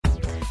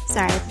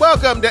Sorry.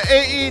 Welcome to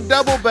AE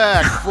Double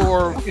Back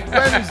for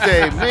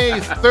Wednesday, May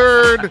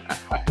 3rd.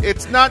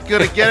 It's not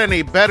going to get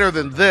any better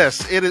than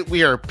this.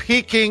 We are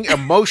peaking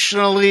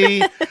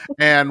emotionally,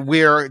 and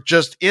we're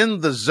just in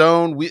the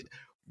zone.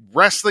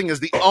 Wrestling is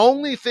the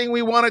only thing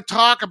we want to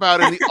talk about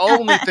and the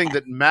only thing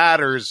that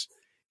matters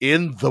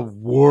in the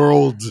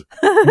world.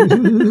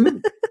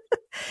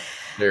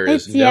 There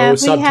is no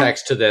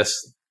subtext to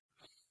this.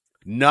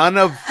 None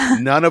of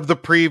the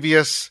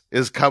previous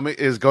is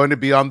going to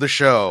be on the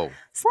show.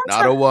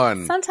 Not a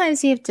one.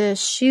 Sometimes you have to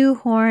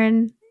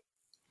shoehorn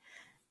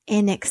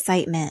in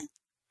excitement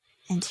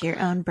into your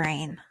own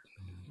brain.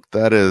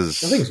 That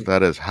is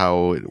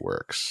how it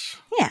works.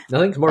 Yeah.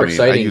 Nothing's more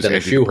exciting than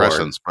a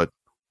shoehorn. But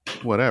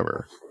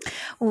whatever.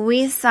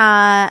 We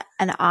saw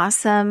an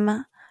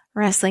awesome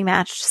wrestling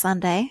match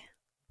Sunday.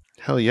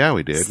 Hell yeah,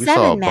 we did. We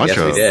saw a bunch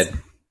of. Yes, we did.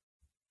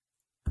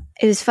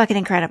 It was fucking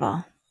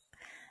incredible.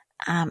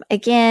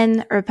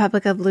 Again,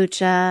 Republic of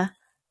Lucha,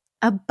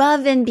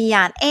 above and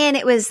beyond. And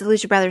it was the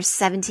Lucha Brothers'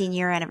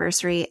 17-year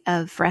anniversary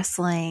of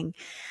wrestling.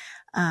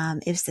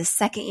 It was the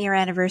 2nd-year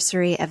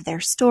anniversary of their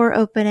store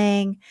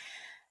opening.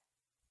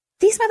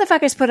 These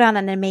motherfuckers put on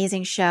an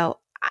amazing show.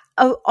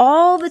 Of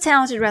all the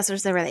talented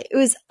wrestlers that were there, it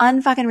was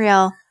unfucking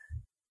real.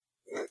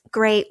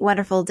 Great,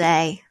 wonderful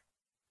day.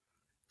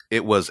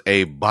 It was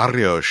a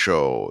barrio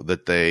show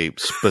that they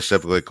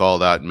specifically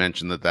called out and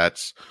mentioned that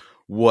that's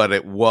what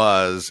it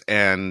was.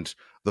 And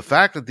the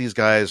fact that these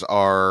guys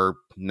are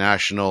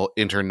national,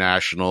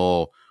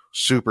 international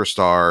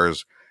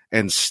superstars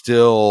and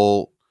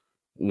still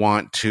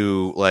want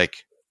to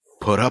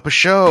put up a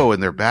show in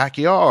their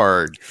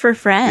backyard for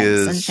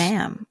friends and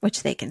fam,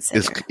 which they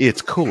consider.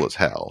 It's cool as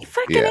hell.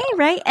 Fucking A,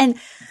 right? And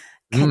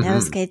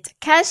Konosuke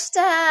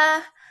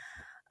Takeshita,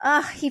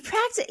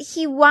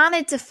 he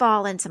wanted to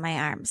fall into my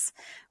arms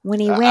when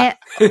he went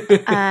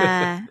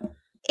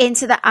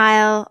into the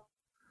aisle,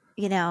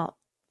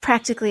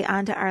 practically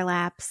onto our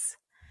laps.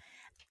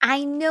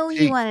 I know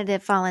he wanted to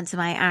fall into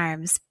my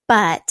arms,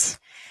 but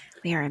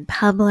we are in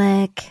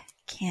public.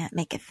 Can't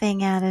make a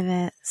thing out of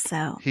it.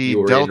 So he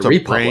dealt a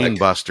brain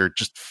buster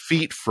just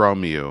feet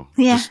from you.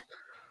 Yeah. Just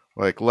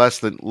less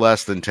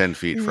than 10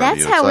 feet from you.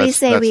 That's how we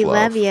say we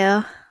love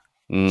you.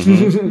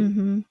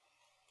 Mm-hmm.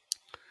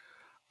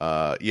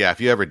 Yeah,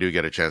 if you ever do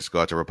get a chance to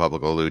go out to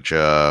Republic of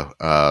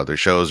Lucha, their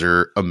shows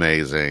are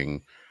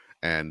amazing.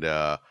 And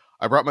I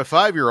brought my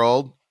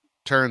 5-year-old.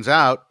 Turns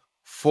out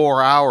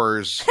 4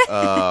 hours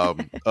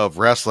of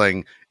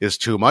wrestling is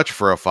too much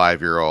for a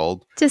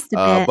 5-year-old. Just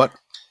a bit. But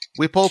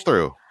we pulled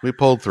through.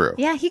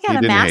 Yeah, he got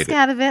a mask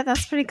out of it.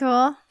 That's pretty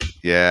cool.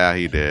 Yeah,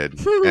 he did.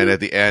 And at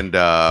the end,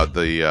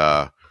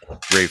 the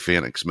Rey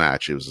Fénix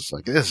match, it was just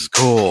like, this is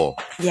cool.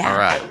 Yeah. All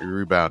right, we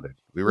rebounded.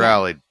 We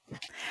rallied.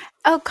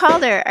 Oh,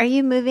 Calder, are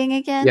you moving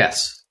again?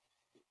 Yes.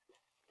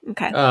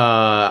 Okay.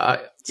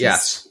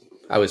 Yes,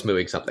 I was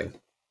moving something.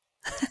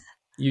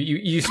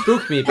 You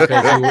spooked me because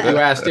you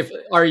asked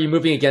are you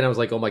moving again? I was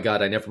like, oh my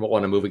God, I never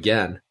want to move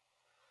again.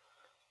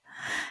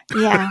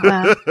 Yeah.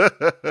 Well.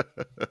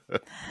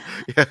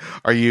 Yeah.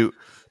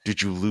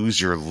 Did you lose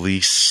your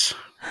lease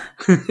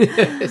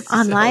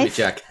on life?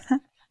 Check.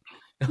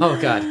 Oh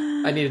God,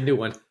 I need a new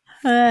one.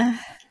 Anyway.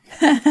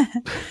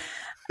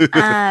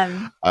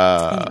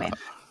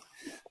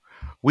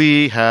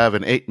 We have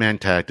an 8-man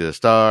tag to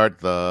start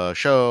the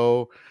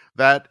show.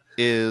 That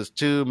is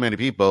too many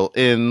people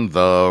in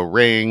the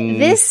ring.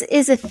 This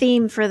is a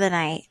theme for the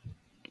night.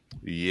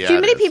 Yeah.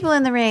 Too many people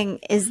in the ring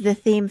is the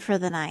theme for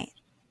the night.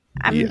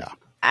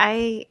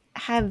 I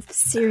have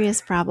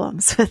serious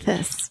problems with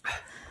this.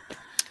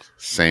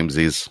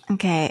 Samesies.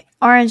 Okay.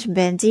 Orange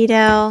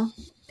Bandito.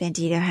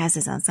 Bandito has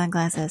his own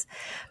sunglasses.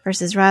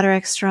 Versus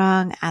Roderick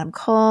Strong, Adam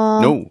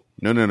Cole.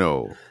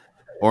 No.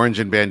 Orange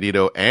and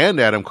Bandito and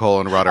Adam Cole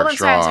and Roderick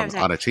Strong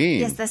on a team.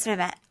 Yes, that's what I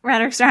meant.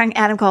 Roderick Strong,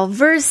 Adam Cole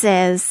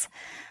versus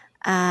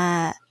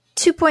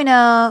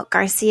 2.0,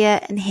 Garcia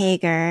and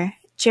Hager.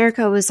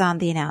 Jericho was on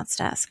the announce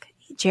desk.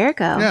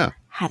 Jericho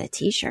had a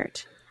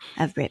t-shirt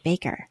of Britt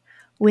Baker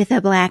with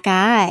a black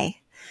eye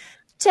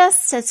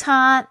just to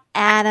taunt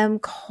Adam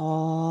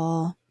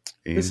Cole.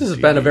 This has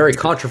been a very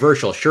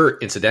controversial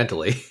shirt,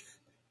 incidentally.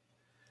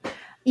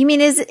 You mean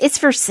it's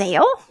for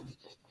sale?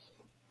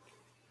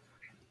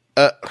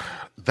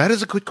 That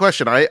is a good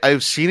question.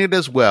 I've seen it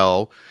as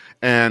well,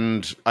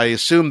 and I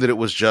assumed that it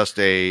was just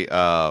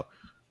a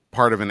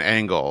part of an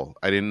angle.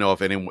 I didn't know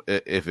if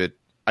it.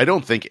 I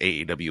don't think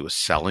AEW was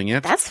selling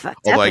it. That's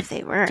fucked up if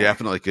they were.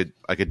 I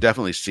could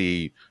definitely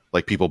see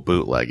people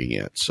bootlegging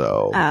it.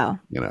 So I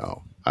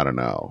don't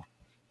know.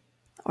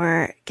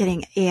 Or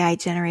getting AI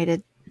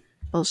generated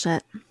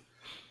bullshit.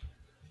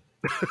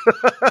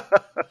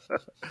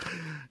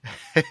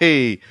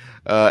 Hey,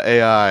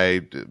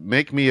 AI,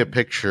 make me a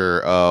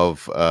picture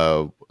of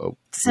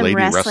some lady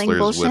wrestling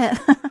wrestlers bullshit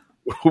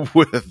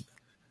with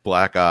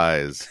black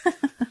eyes.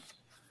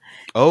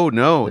 Oh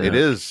no, it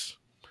is.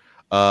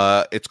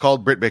 It's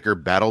called Britt Baker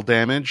Battle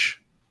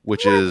Damage,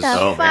 which is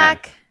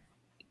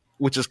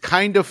which is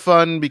kind of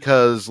fun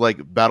because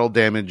Battle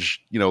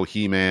Damage,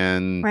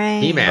 He-Man,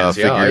 right. He-Man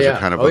figures are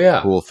kind of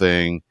a cool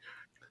thing.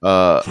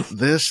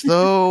 This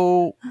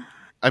though,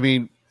 I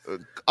mean,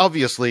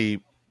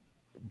 obviously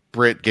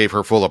Britt gave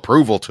her full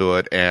approval to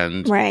it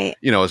and, right.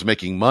 Is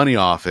making money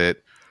off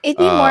it. It'd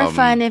be more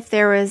fun if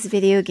there was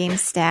video game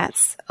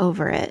stats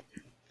over it.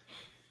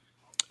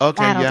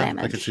 Okay, Battle yeah,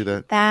 damage. I could see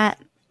that. That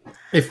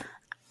If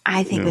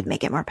I think would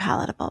make it more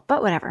palatable,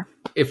 but whatever.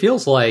 it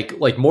feels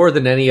like more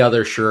than any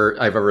other shirt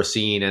I've ever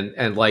seen,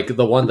 and like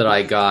the one that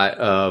I got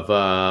of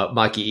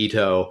Maki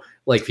Ito,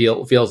 like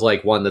feels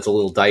like one that's a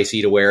little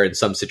dicey to wear in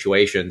some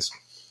situations.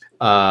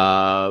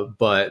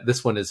 But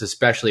this one is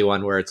especially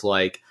one where it's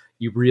like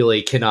you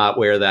really cannot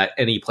wear that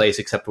any place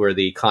except where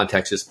the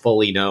context is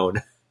fully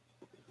known.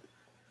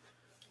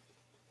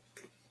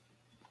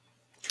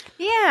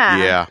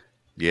 Yeah.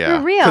 Yeah.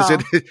 For real.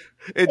 Because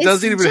it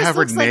doesn't even have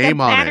her name like a on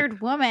battered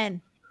it.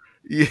 woman.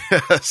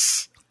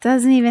 Yes.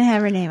 Doesn't even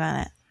have her name on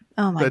it.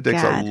 Oh my god. That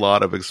takes a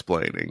lot of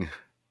explaining.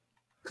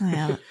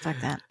 Well, fuck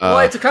that. Well,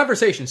 it's a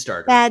conversation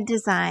starter. Bad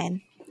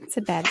design. It's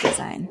a bad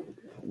design.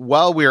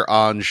 While we're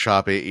on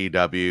Shop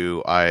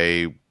AEW,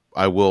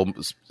 I will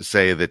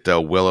say that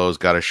Willow's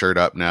got a shirt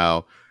up now.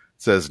 It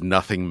says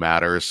 "Nothing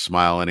Matters."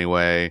 Smile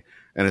anyway,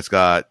 and it's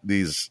got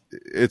these.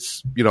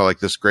 It's like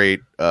this great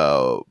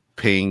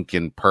pink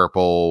and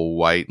purple,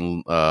 white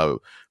and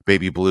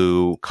baby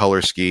blue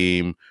color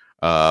scheme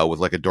with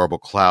like adorable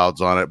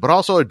clouds on it, but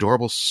also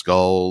adorable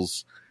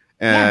skulls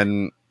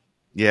and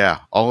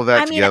all of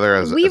that together.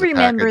 We as a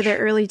remember package. the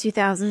early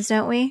 2000s,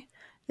 don't we?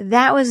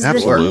 That was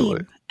Absolutely. the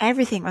theme.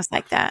 Everything was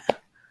like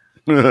that.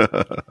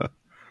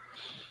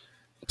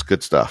 It's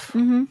good stuff.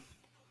 Mm-hmm.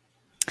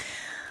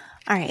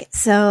 All right,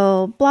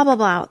 so blah blah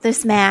blah.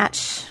 This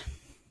match.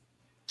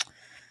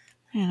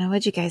 I don't know.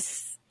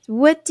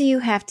 What do you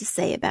have to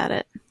say about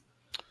it?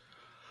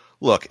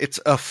 Look, it's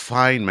a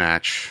fine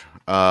match.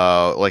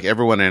 Like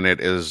everyone in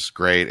it is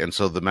great, and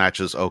so the match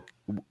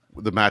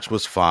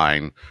was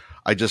fine.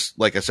 I just,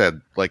 like I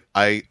said, like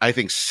I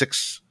think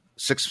six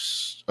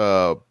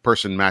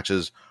person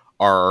matches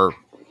are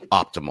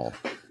optimal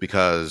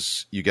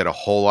because you get a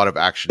whole lot of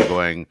action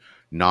going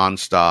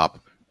nonstop.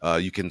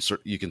 You can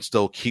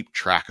still keep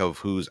track of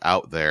who's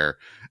out there.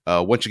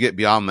 Once you get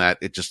beyond that,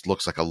 it just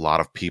looks like a lot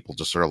of people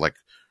just sort of like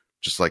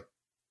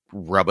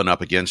rubbing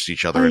up against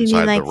each other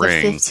inside the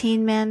ring.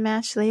 15-man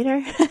match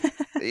later?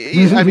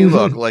 I mean,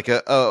 look, like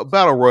a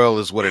battle royal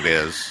is what it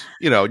is,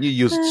 and you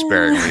use it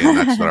sparingly, and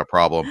that's not a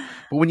problem.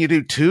 But when you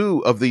do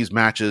two of these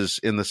matches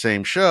in the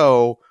same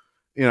show,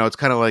 it's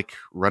kind of like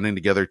running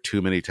together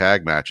too many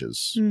tag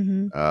matches.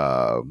 Mm-hmm.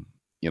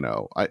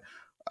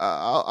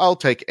 I'll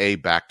take a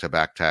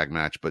back-to-back tag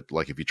match, but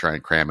like if you try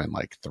and cram in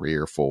like 3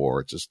 or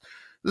 4, this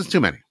is too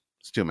many.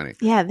 It's too many.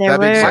 Yeah,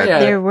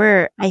 there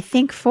were, I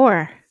think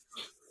 4.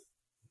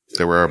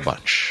 There were a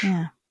bunch.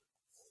 Yeah.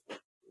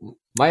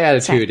 My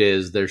attitude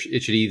is it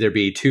should either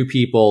be 2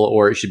 people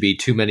or it should be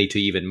too many to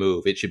even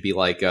move. It should be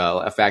like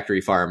a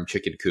factory farm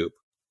chicken coop.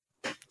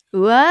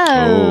 Whoa.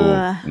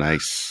 Oh,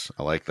 nice.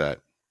 I like that.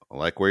 I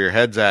like where your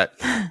head's at.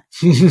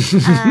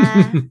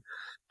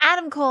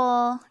 Adam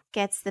Cole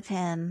gets the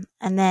pin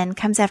and then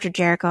comes after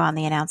Jericho on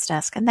the announce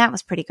desk. And that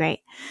was pretty great.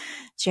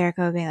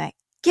 Jericho being like,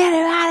 get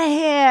him out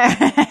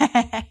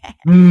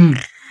of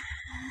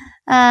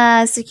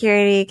here.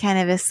 Security kind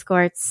of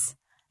escorts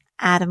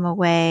Adam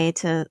away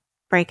to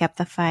break up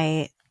the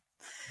fight.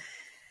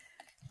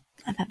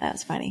 I thought that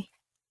was funny.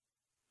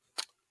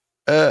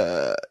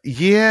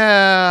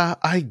 Yeah,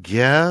 I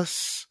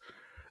guess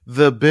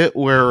the bit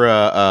where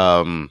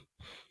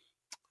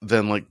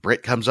then like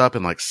Britt comes up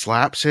and like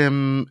slaps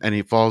him and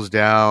he falls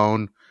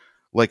down.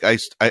 Like I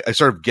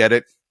sort of get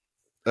it.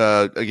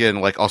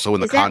 Again, like also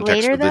in the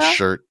context later, of this though?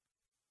 shirt.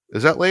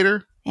 Is that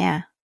later?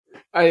 Yeah.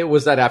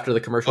 Was that after the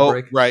commercial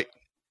break? Right.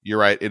 You're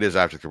right. It is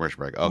after the commercial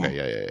break. Okay,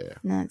 yeah.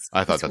 No,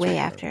 I thought it's that's way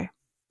what- after.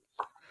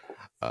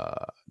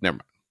 Never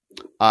mind.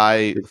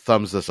 I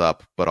thumbs this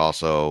up, but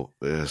also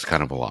it's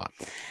kind of a lot.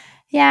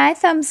 Yeah, I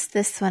thumbs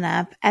this one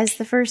up. As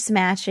the first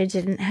match, I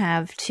didn't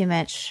have too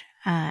much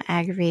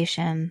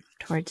aggravation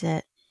towards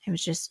it. It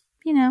was just,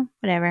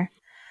 whatever.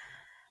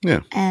 Yeah.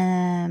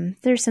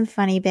 There's some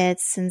funny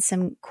bits and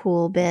some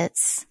cool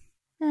bits.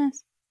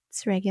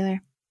 It's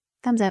regular.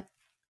 Thumbs up.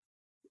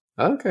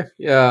 Okay.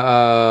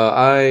 Yeah,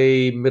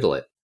 I middle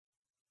it.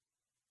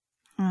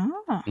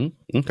 Oh.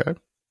 Okay.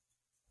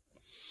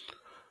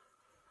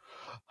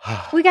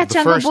 We got The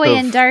Jungle first Boy of-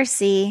 and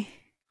Darcy.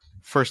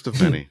 First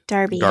of many.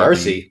 Darby.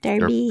 Darcy.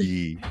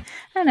 Darby. I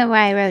don't know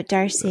why I wrote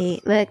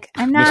Darcy. Look,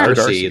 I'm not. Mr.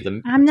 Darcy,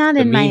 Darcy. I'm not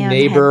the in my mean own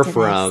neighbor head to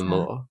from this,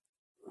 so.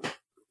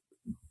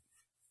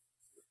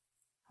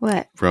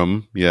 What?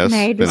 From, yes.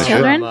 Married with finish it.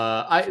 Children?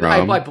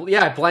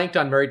 I blanked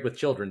on Married with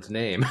Children's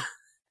name.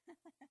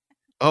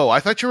 Oh,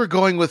 I thought you were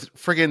going with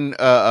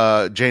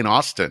friggin' Jane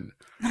Austen.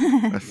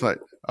 I thought,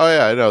 oh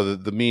yeah, I know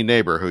the mean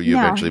neighbor who you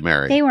No, eventually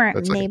married. They weren't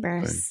That's like a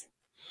neighbors.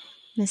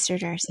 Mr.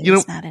 Darcy You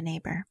was know- not a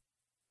neighbor.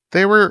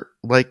 They were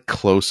like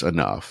close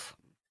enough.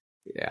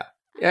 Yeah.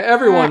 Yeah,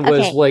 everyone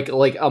was okay.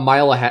 like a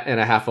mile and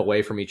a half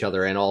away from each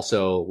other, and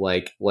also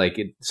like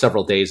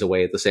several days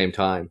away at the same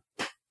time.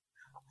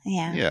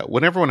 Yeah. Yeah,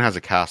 when everyone has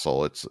a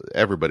castle,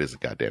 everybody's a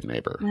goddamn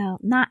neighbor. Well,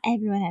 not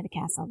everyone had a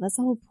castle. That's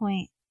the whole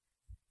point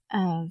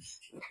of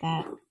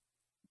that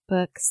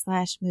book /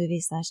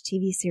 movie /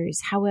 TV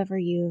series. However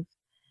you've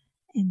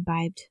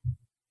imbibed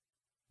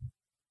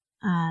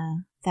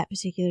that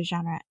particular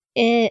genre.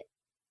 The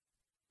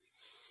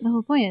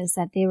whole point is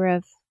that they were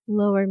of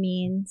lower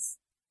means,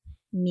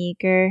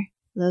 meager,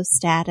 low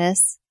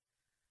status.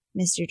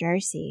 Mr.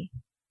 Darcy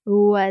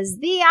was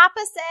the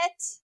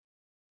opposite.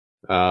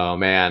 Oh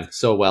man,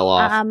 so well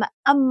off.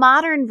 A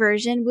modern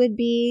version would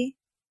be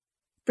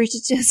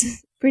Bridget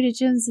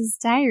Jones's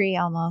Diary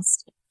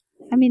almost.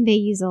 I mean, they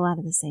use a lot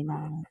of the same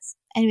elements.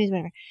 Anyways,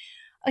 whatever.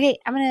 Okay,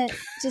 I'm gonna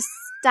just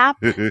stop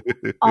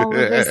all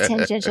of this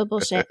tangential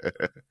bullshit.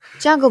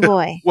 Jungle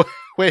Boy.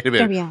 Wait a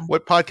minute.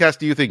 What podcast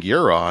do you think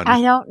you're on?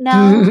 I don't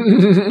know,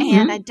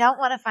 and I don't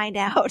want to find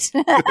out.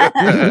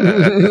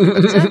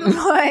 Jungle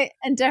Boy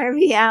and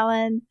Darby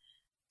Allin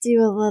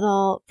do a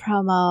little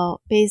promo.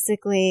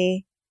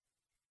 Basically,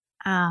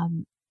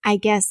 I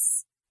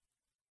guess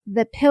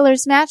the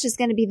Pillars match is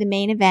going to be the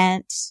main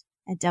event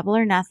at Double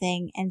or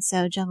Nothing, and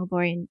so Jungle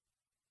Boy and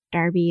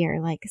Darby are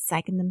like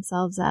psyching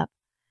themselves up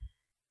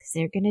because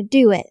they're going to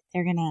do it.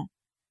 They're going to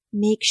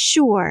make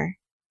sure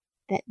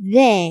that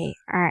they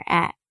are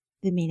at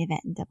the main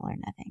event in Double or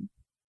Nothing.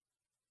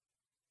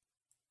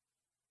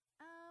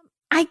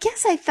 I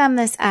guess I thumbed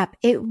this up.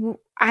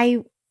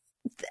 I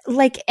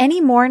like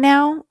anymore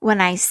now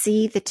when I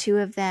see the two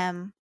of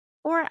them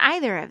or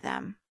either of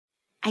them,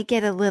 I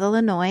get a little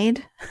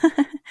annoyed.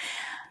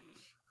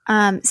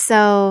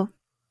 So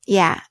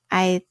yeah,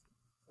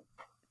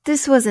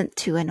 this wasn't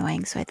too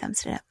annoying, so I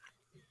thumbs it up.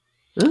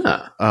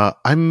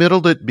 I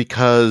middled it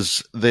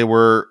because they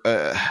were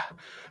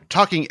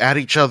talking at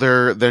each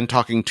other, then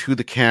talking to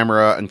the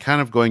camera, and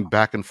kind of going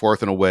back and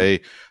forth in a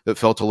way that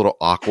felt a little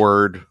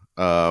awkward.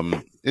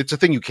 It's a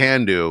thing you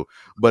can do,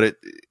 but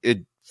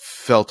it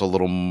felt a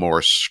little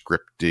more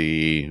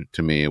scripty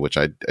to me, which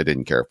I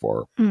didn't care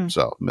for.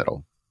 So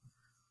middle.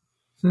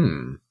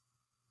 I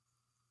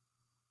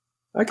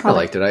kind of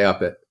liked it. I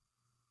up it.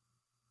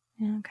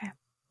 Okay.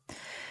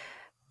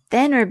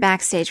 Then we're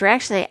backstage. We're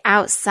actually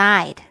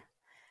outside.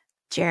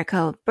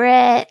 Jericho,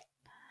 Britt.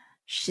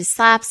 She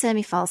slaps him.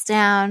 He falls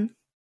down.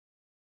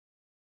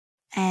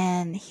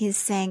 And he's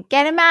saying,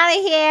 "Get him out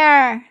of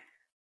here."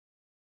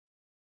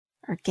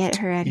 Or get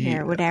her out of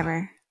here,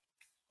 whatever.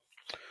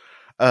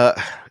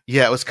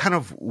 Yeah, it was kind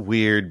of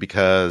weird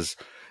because,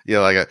 you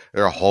know, like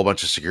there are a whole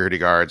bunch of security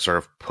guards sort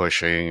of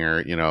pushing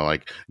or, you know,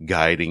 like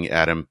guiding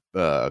Adam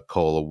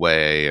Cole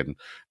away, and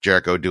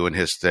Jericho doing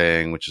his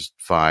thing, which is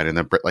fine. And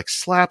then Britt like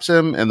slaps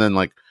him, and then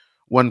like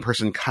one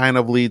person kind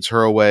of leads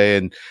her away,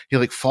 and he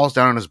like falls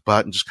down on his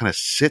butt and just kind of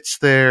sits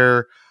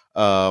there.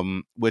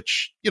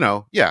 Which, you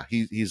know, yeah,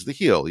 he's the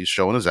heel. He's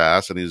showing his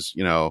ass, and he's,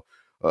 you know,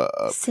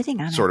 sitting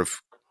on sort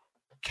of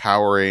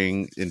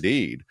cowering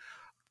indeed.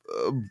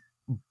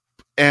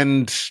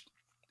 And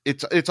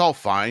it's all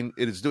fine.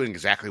 It is doing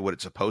exactly what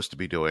it's supposed to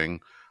be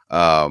doing.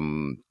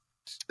 I'm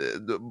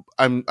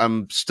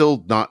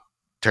still not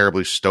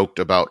terribly stoked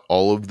about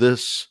all of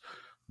this,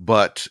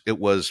 but it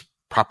was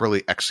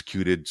properly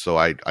executed, so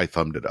I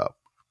thumbed it up.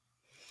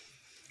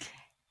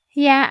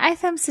 Yeah, I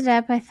thumbs it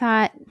up. I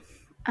thought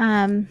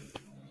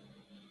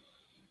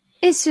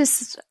it's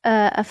just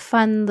a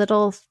fun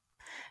little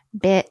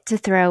bit to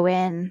throw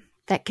in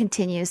that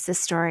continues the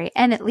story,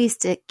 and at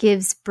least it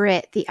gives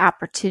Britt the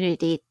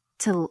opportunity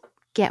to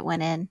get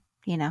one in,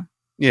 you know.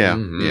 Yeah,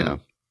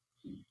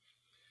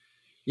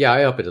 yeah,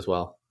 I up it as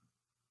well.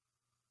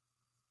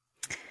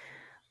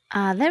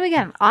 Then we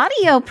got an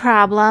audio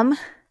problem.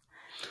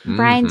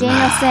 Bryan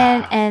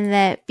Danielson and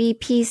the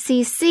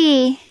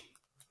BPCC,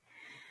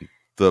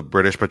 the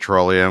British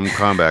Petroleum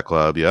Combat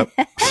Club. Yep.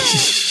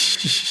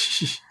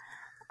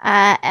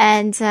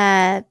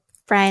 and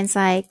Brian's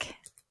like,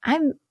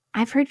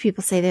 I've heard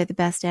people say they're the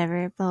best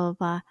ever, blah, blah,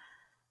 blah.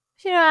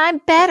 You know,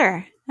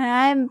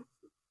 I'm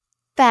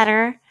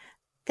better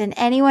than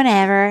anyone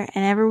ever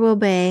and ever will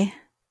be,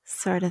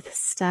 sort of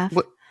stuff.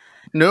 What?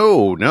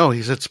 No,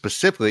 he said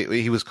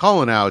specifically, he was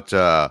calling out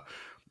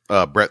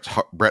Bret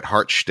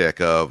Hart shtick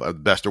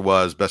of best there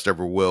was, best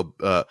ever will,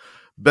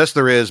 best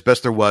there is,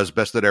 best there was,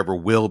 best that ever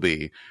will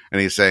be. And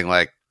he's saying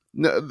like,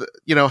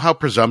 you know, how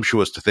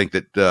presumptuous to think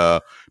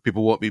that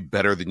people won't be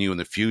better than you in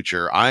the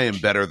future. I am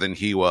better than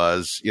he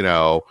was, you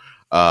know.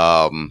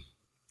 So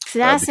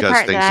that's the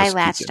part that I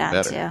latched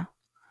on to.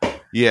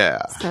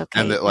 Yeah. Okay,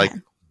 and that like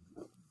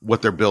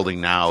what they're building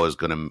now is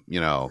going to,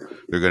 you know,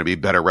 they're going to be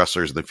better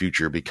wrestlers in the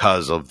future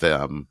because of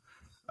them.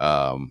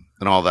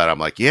 And all that. I'm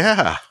like,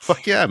 yeah,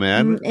 fuck yeah,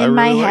 man. In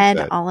my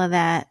head, all of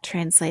that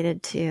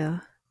translated to,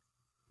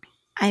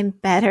 I'm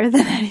better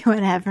than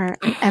anyone ever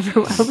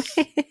will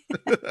be.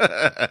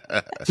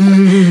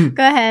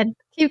 Go ahead.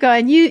 Keep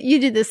going. You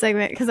did this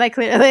segment because I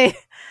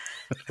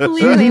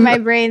clearly my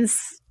brain's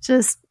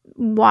just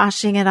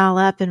washing it all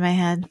up in my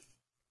head.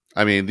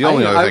 I mean, the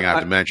only other thing I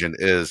have to mention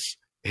is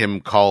him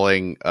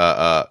calling,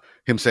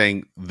 him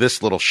saying,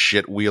 "This little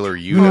shit wheeler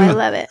unit." Oh, I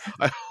love it.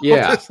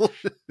 Yeah. This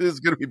is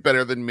going to be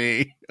better than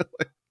me.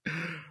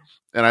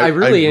 And I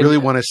really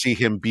want to see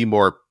him be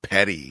more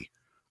petty,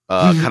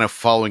 kind of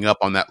following up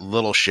on that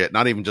little shit.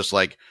 Not even just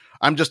like,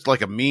 I'm just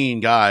like a mean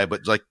guy,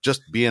 but like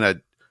just being a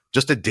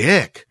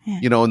dick,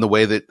 you know, in the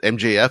way that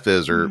MJF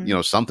is, or, you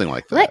know, something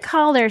like that. Let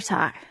Calder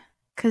talk,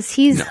 because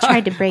he's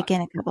tried to break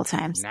in a couple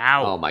times.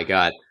 Now. Oh my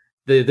God.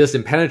 This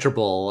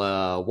impenetrable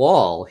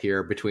wall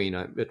here between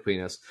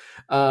us.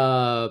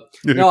 No,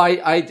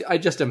 I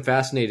just am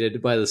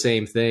fascinated by the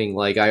same thing.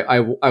 Like I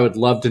would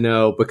love to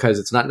know, because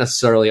it's not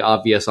necessarily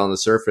obvious on the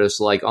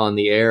surface, like on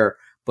the air,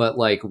 but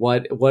like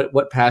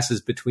what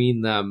passes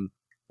between them,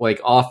 like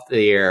off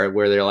the air,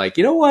 where they're like,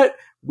 you know what,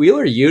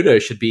 Wheeler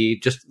Yuta should be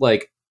just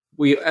like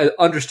we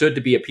understood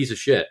to be a piece of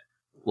shit.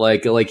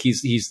 Like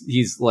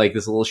he's like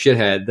this little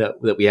shithead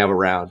that we have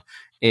around.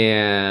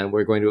 And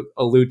we're going to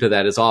allude to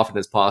that as often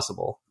as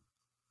possible.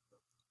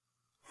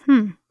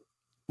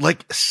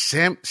 Like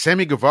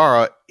Sammy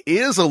Guevara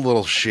is a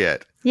little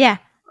shit. Yeah,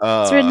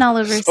 it's written all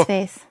over his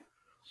face.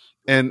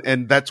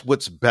 And that's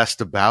what's best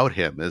about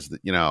him, is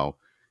that, you know,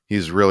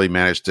 he's really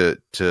managed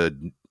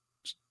to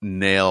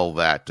nail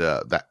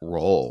that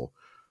role.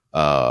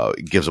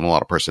 It gives him a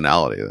lot of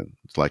personality.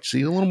 It's like,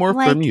 see a little more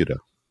from Yuta.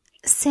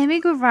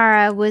 Sammy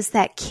Guevara was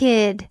that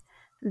kid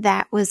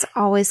that was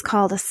always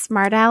called a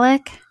smart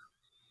aleck.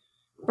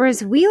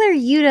 Whereas Wheeler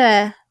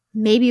Yuta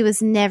maybe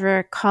was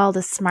never called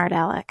a smart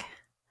aleck,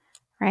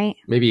 right?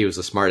 Maybe he was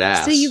a smart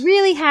ass. So you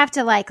really have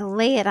to like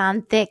lay it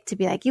on thick to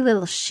be like, you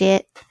little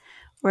shit.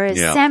 Whereas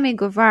Sammy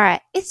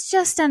Guevara, it's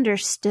just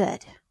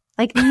understood.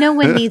 Like no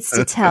one needs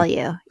to tell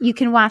you. You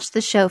can watch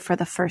the show for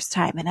the first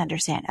time and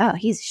understand, oh,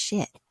 he's a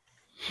shit.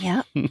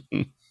 Yep.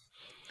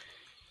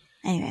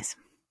 Anyways.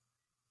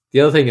 The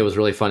other thing that was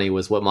really funny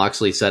was what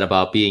Moxley said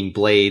about being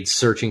Blade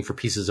searching for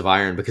pieces of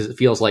iron, because it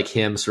feels like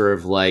him sort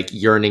of like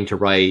yearning to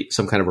write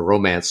some kind of a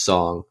romance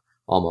song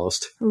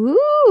almost.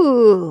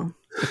 Ooh.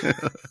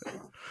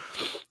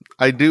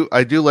 I do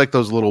like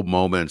those little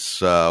moments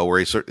where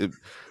he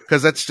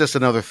because that's just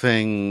another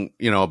thing,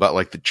 you know, about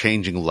like the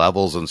changing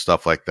levels and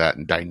stuff like that,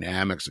 and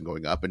dynamics and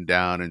going up and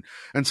down.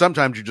 And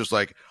sometimes you're just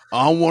like,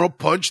 I want to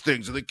punch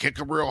things and then kick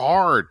them real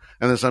hard.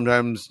 And then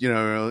sometimes, you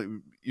know,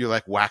 you're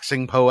like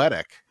waxing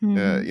poetic,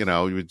 you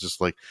know, you're just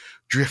like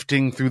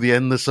drifting through the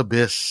endless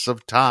abyss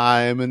of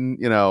time. And,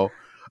 you know,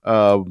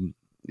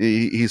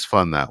 he's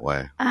fun that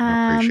way.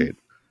 I appreciate it.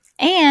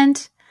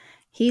 And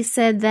he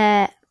said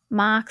that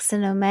Mox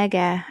and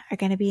Omega are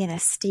going to be in a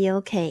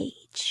steel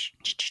cage.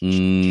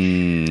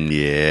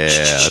 Yeah,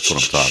 that's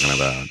what I'm talking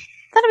about.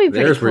 That'll be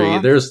pretty cool.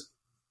 There's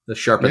the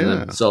sharpen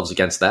themselves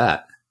against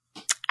that.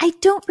 I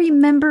don't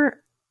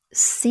remember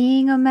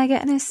seeing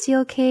Omega in a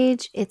steel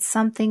cage. It's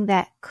something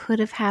that could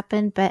have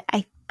happened, but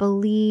I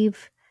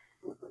believe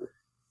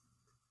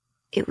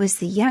it was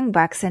the Young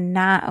Bucks and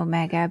not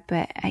Omega,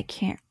 but I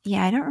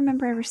don't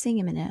remember ever seeing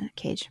him in a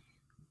cage.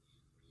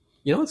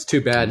 You know what's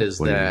too bad is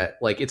that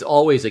like it's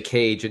always a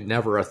cage and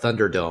never a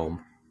Thunderdome.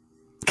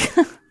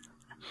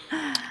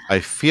 I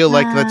feel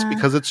like that's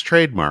because it's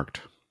trademarked.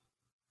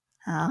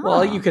 Oh.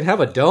 Well, you can have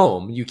a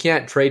dome. You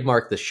can't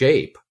trademark the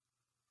shape.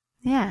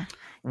 Yeah.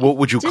 What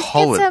would you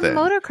call it then?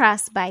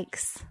 Motocross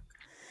bikes.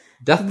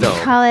 Death Dome.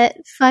 Call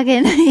it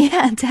fucking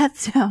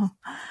Death Dome.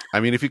 I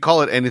mean, if you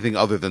call it anything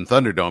other than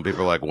Thunderdome,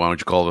 people are like, "Why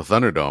don't you call it a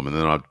Thunderdome?" And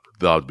then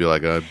I'll be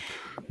like,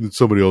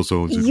 "Somebody else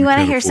owns it." You want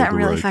to hear something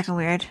really fucking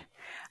weird?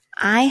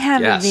 I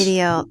have a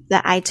video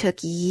that I took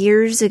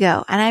years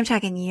ago, and I'm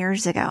talking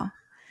years ago,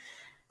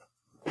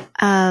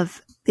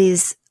 of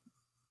these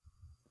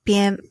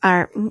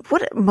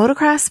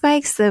motocross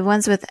bikes, the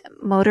ones with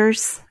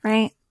motors,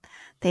 right?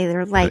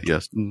 They're like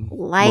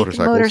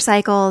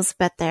motorcycles,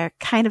 but they're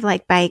kind of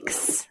like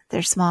bikes.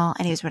 They're small.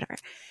 Anyways, whatever.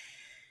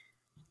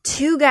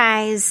 Two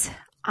guys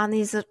on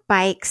these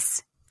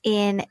bikes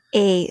in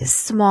a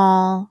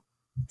small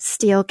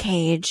steel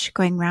cage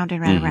going round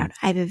and round and round.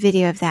 I have a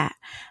video of that.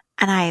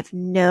 And I have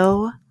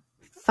no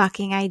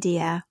fucking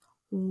idea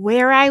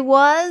where I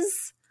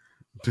was,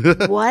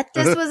 what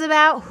this was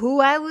about, who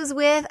I was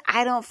with.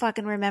 I don't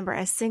fucking remember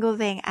a single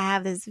thing. I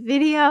have this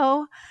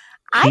video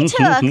I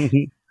took.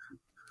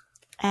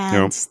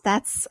 And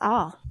that's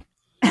all.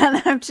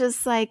 And I'm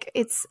just like,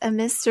 it's a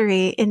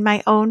mystery in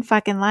my own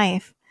fucking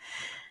life.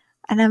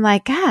 And I'm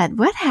like, God,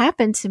 what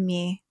happened to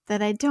me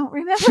that I don't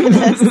remember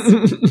this?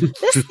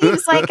 This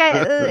seems like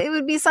it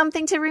would be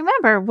something to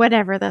remember,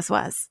 whatever this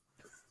was.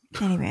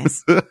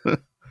 Anyways.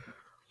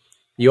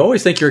 You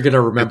always think you're going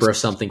to remember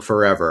something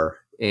forever.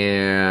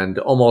 And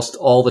almost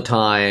all the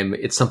time,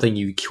 it's something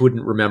you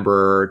couldn't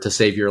remember to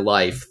save your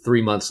life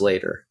 3 months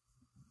later.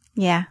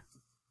 Yeah.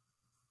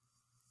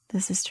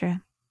 This is true.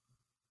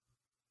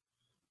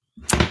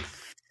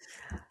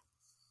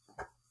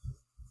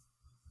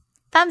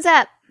 Thumbs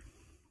up.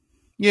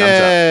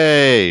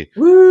 Yay. Thumbs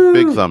up. Woo.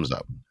 Big thumbs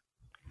up.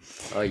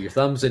 Your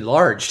thumb's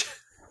enlarged.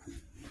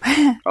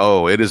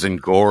 Oh, it is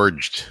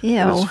engorged. Ew.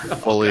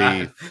 It's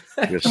fully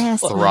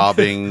just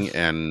throbbing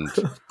and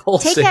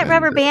pulsing. Take that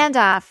rubber band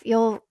off.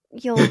 Your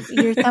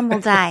thumb will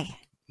die.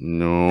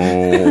 No,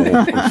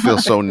 it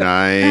feels so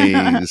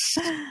nice.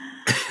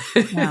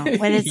 No,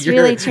 when it's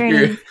really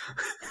turning.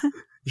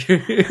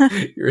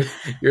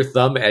 your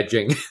thumb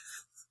edging.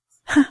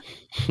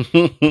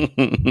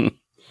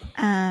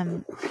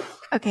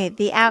 Okay,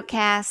 the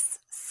Outcasts,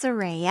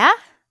 Saraya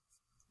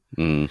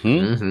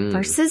Mm-hmm.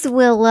 versus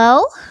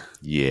Willow.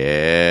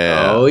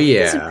 Yeah. Oh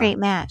yeah, It's a great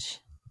match.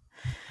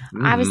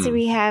 Mhm. Obviously,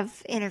 we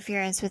have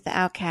interference with the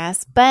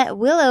Outcasts, but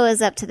Willow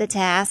is up to the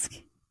task.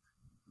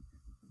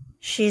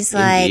 She's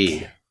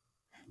Indeed. like,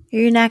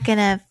 "You're not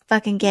gonna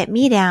fucking get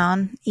me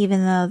down,"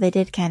 even though they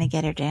did kind of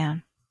get her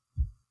down.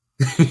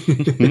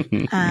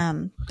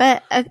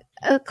 But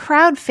a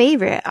crowd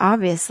favorite,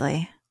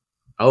 obviously,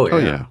 Oh yeah. Oh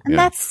yeah. and Yeah.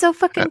 that's so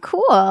fucking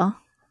cool.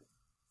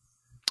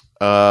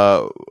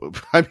 I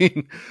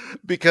mean,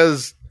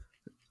 because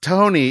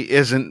Tony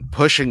isn't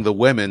pushing the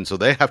women, so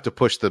they have to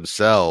push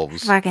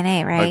themselves. Fucking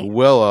A, right? Like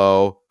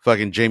Willow,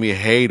 fucking Jamie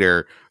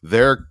Hayter,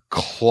 they're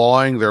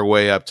clawing their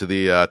way up to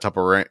the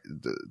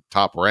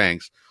top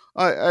ranks.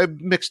 I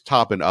mixed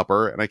top and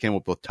upper, and I came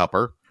up with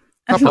Tupper.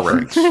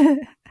 Tupper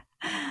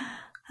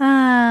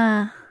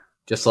ranks.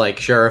 Just like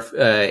Sheriff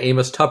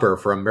Amos Tupper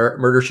from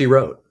Murder, She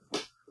Wrote.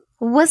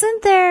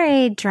 Wasn't there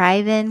a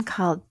drive-in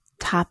called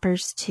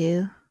Toppers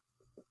too?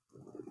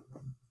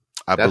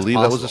 I That's believe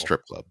that was possible. a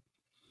strip club.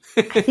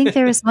 I think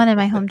there was one in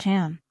my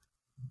hometown.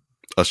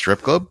 A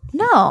strip club?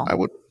 No, I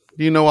would.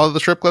 Do you know all the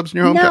strip clubs in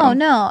your no, hometown?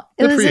 no.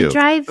 It Good was for a you.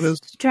 That is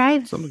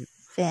something-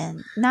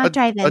 drive-in, not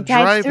drive-in, a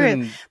drive-through.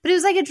 drive-in, But it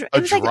was like it a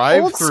was like an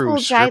old drive-through school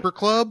stripper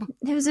club.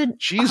 It was a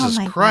Jesus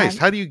oh my Christ!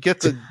 God. How do you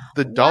get the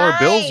dollar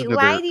bills into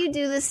Why there? do you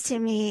do this to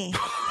me?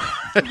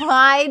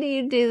 Why do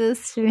you do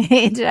this to me?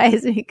 It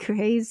drives me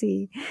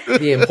crazy.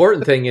 The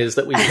important thing is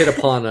that we've hit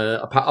upon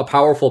a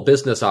powerful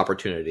business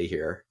opportunity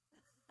here.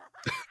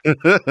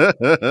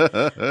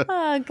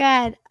 Oh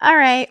God! All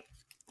right.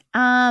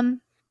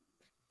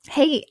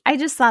 Hey, I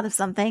just thought of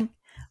something.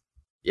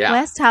 Yeah.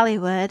 West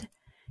Hollywood.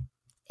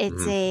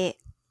 It's Mhm. a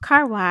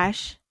car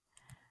wash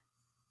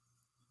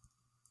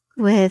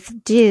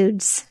with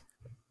dudes,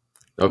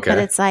 but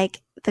Okay. it's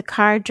like the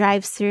car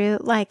drives through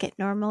like it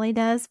normally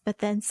does, but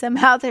then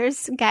somehow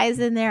there's guys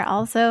in there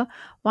also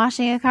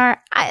washing a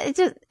car.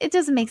 It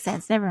doesn't make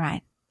sense. Never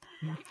mind.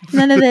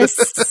 None of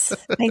this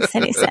makes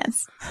any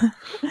sense.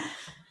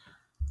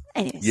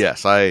 Anyways,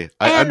 Yes, I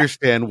And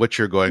understand what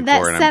you're going that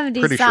for, and I'm 70s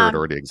pretty sure song it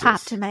already exists.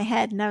 popped in my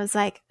head, and I was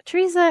like,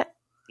 Teresa,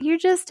 you're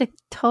just a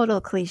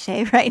total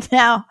cliche right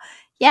now.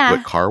 Yeah,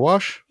 What, car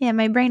wash? yeah,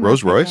 my brain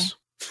Rolls went Royce?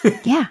 there.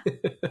 Yeah,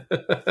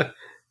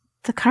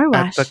 the car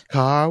wash. At the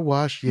car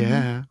wash,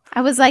 yeah.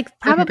 I was like,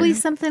 probably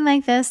something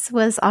like this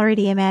was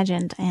already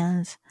imagined,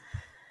 and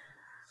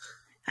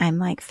I'm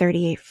like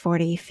 38,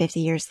 40, 50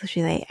 years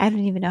too late. I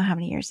don't even know how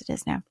many years it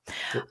is now.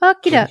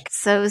 Okie doke.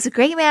 So it was a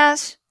great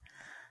match.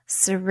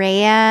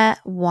 Saraya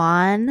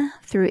won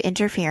through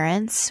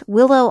interference.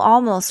 Willow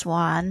almost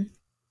won.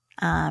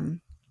 But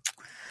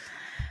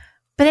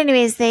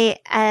anyways, the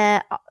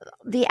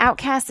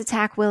Outcasts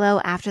attack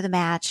Willow after the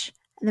match.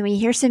 And then we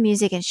hear some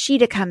music and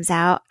Sheeta comes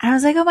out. And I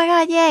was like, oh my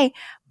God, yay.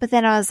 But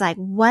then I was like,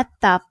 what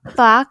the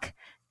fuck?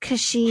 Because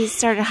she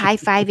started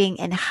high-fiving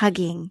and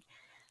hugging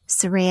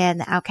Saraya and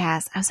the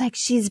Outcasts. I was like,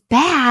 she's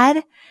bad.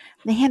 And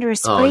they hand her a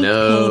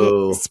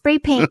spray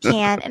paint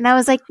can. And I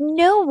was like,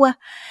 no.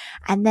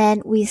 And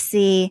then we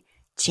see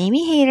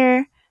Jamie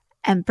Hayter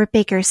and Britt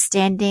Baker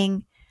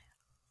standing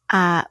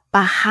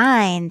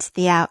behind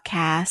the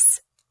Outcasts.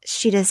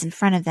 Sheeta's in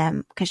front of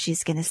them because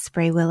she's going to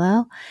spray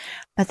Willow.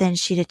 But then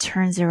Sheeta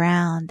turns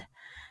around.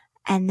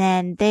 And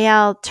then they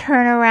all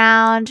turn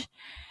around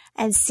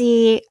and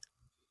see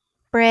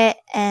Britt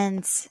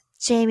and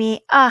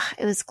Jamie.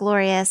 It was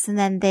glorious. And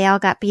then they all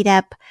got beat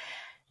up.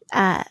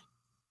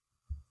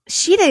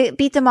 Sheeta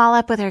beat them all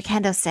up with her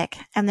kendo stick.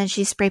 And then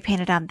she spray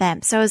painted on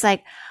them. So I was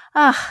like,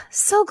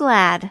 so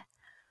glad.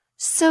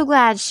 So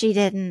glad she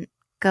didn't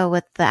go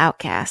with the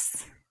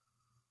Outcasts.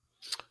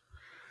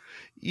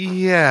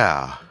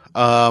 Yeah.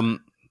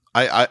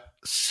 I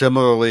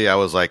similarly, I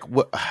was like,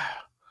 what?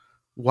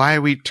 Why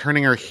are we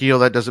turning her heel?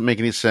 That doesn't make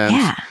any sense.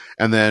 Yeah.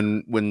 And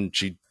then when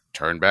she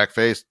turned back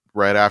face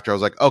right after, I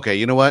was like, okay,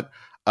 you know what?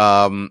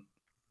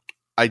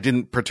 I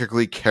didn't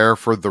particularly care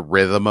for the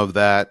rhythm of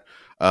that.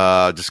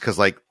 Just because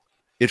like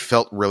it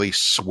felt really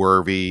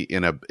swervy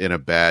in a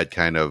bad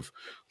kind of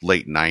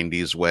late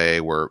 90s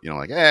way where, you know,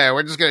 like,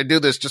 we're just going to do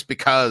this just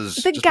because.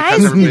 The just guys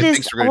because do everybody this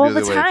thinks we're gonna all do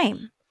the it way.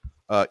 time.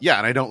 Yeah,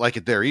 and I don't like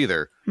it there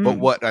either. But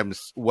what I'm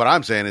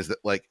saying is that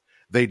like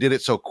they did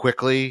it so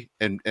quickly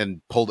and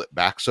pulled it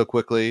back so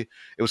quickly.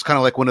 It was kind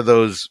of like one of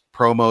those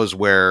promos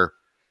where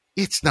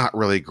it's not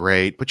really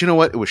great, but you know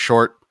what? It was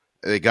short.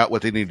 They got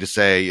what they needed to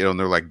say, you know, and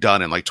they're like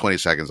done in like 20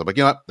 seconds. I'm like,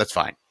 you know what? That's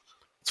fine.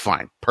 It's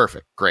fine.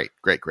 Perfect. Great.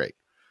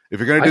 If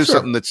you're going to do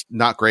something that's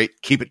not great,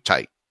 keep it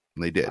tight.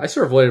 And they did. I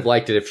sort of would have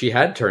liked it if she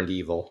had turned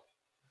evil.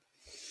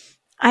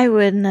 I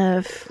wouldn't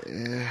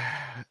have.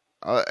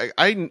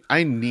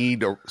 I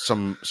need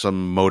some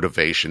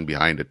motivation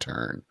behind a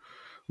turn.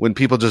 When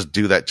people just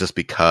do that just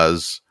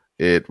because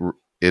it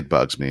it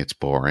bugs me. It's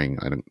boring.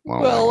 I don't.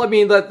 Well, I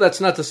mean,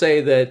 that's not to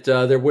say that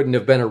there wouldn't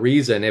have been a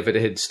reason if it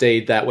had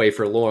stayed that way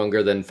for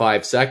longer than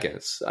 5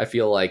 seconds. I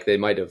feel like they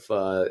might have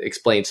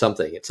explained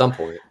something at some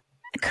point.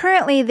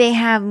 Currently, they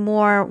have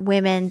more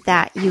women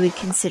that you would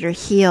consider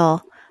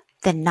heel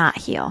than not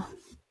heel.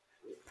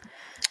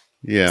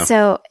 Yeah.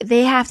 So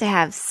they have to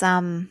have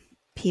some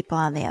people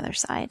on the other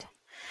side.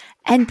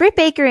 And Britt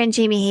Baker and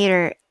Jamie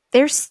Hayter,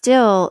 they're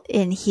still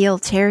in heel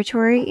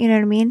territory, you know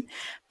what I mean?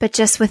 But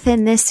just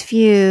within this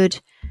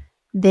feud,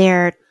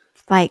 they're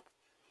like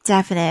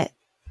definite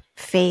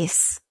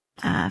faces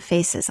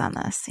on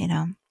this, you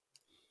know?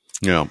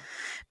 Yeah.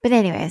 But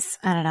anyways,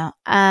 I don't know.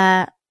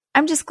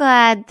 I'm just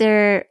glad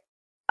they're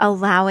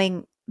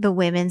allowing the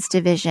women's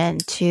division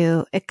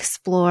to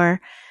explore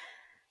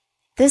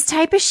this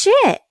type of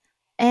shit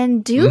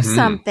and do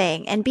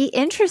something and be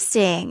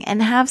interesting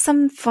and have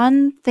some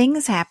fun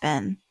things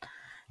happen.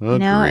 Agreed. You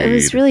know, it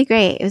was really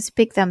great. It was a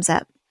big thumbs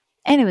up.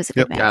 And it was a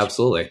good match. Yeah,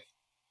 absolutely.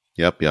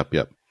 Yep.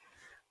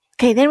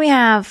 Okay, then we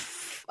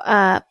have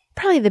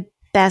probably the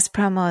best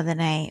promo of the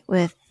night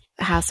with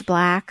House of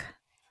Black.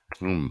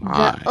 Oh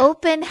my. The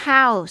open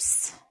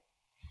house.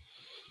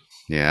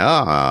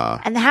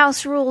 Yeah. And the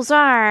house rules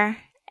are,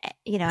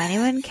 you know,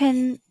 anyone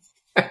can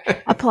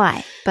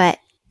apply, but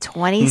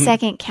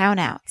 20-second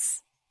countouts.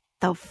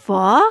 The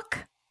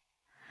fuck?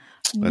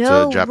 That's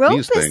no a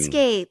Japanese rope thing.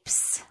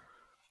 escapes.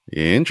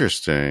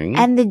 Interesting.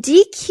 And the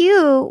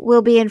DQ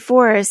will be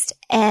enforced,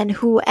 and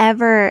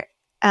whoever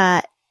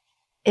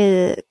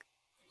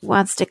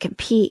wants to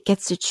compete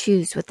gets to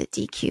choose what the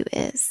DQ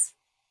is.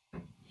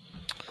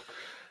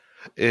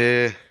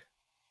 Yeah.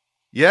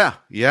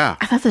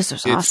 I thought this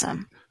was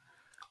awesome.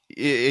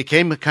 It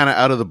came kind of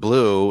out of the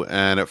blue,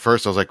 and at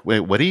first I was like,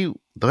 "Wait,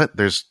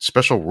 there's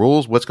special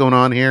rules? What's going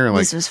on here?" And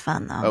This was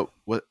fun, though. Oh,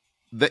 what?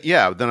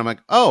 Yeah. Then I'm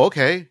like, "Oh,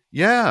 okay,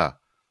 yeah."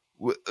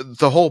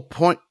 The whole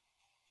point,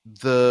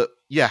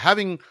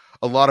 having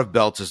a lot of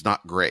belts is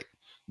not great,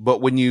 but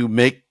when you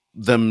make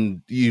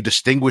them, you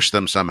distinguish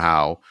them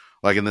somehow.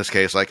 Like in this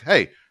case, like,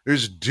 hey,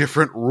 there's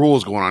different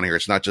rules going on here.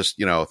 It's not just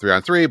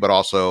 3-on-3, but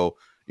also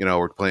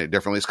we're playing it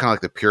differently. It's kind of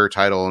like the pure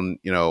title and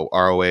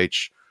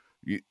ROH.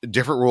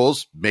 Different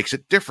rules makes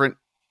it different,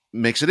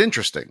 makes it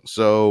interesting.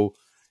 So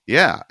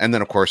yeah, and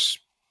then of course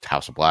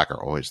House of Black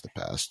are always the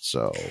best.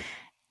 So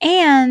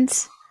and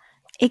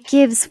it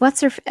gives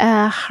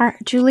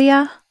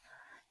Julia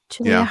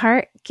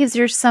Hart gives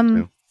her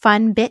some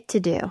fun bit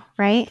to do,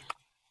 right?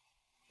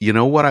 You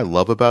know what I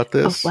love about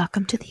this?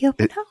 Welcome to the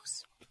open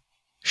house.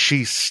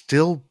 She's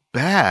still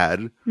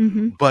bad,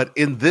 but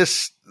in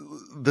this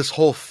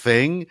whole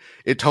thing,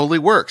 it totally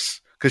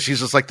works because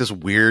she's just like this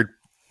weird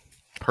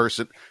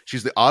person.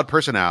 She's the odd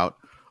person out,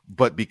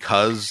 but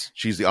because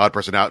she's the odd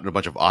person out in a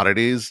bunch of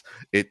oddities,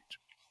 it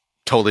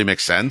totally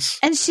makes sense.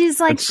 And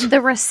she's like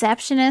the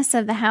receptionist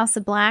of the House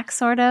of Black,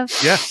 sort of.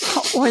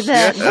 Yes. Or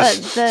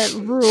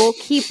the rule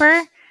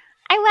keeper.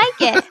 I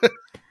like it.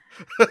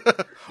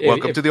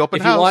 Welcome to the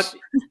open house.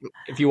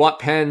 If you want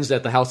pens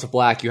at the House of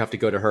Black, you have to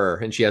go to her,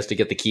 and she has to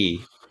get the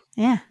key.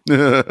 Yeah.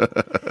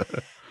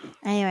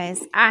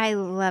 Anyways, I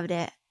loved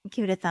it.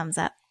 Give it a thumbs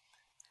up.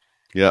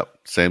 Yep.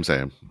 Same.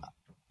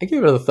 I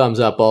give it a thumbs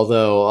up,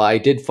 although I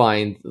did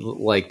find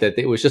like that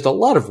it was just a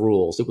lot of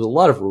rules. It was a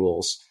lot of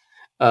rules.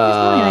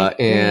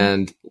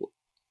 And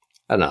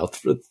I don't know,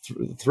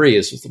 3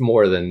 is just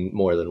more than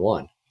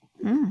one.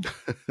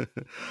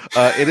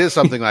 It is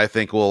something I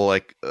think will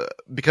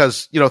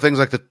because things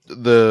like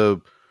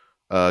the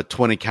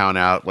 20 count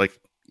out, like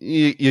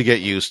you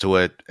get used to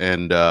it,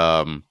 and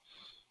no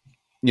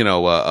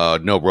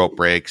rope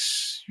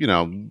breaks.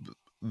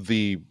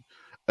 The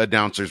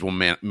announcers will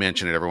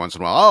mention it every once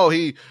in a while. Oh,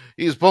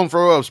 he's pulling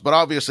for ropes, but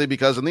obviously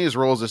because in these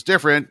rules it's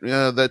different.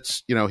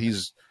 That's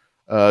he's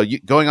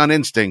going on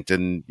instinct,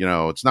 and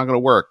it's not going to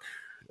work.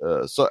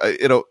 So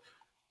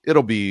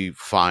it'll be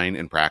fine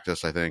in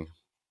practice, I think.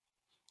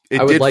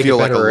 It did feel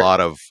like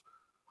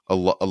a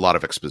lot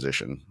of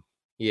exposition.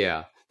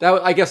 Yeah,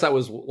 I guess that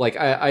was like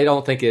I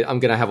don't think I'm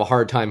going to have a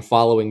hard time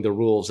following the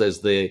rules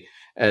as the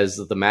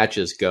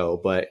matches go,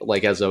 but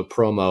like as a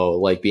promo,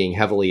 like being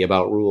heavily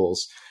about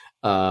rules.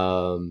 Yeah,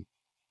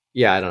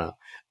 I don't know.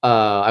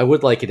 I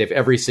would like it if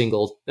every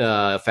single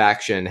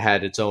faction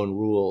had its own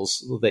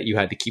rules that you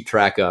had to keep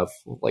track of,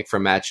 like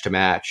from match to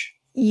match.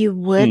 You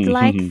would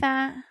like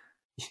that?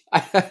 I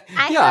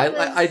have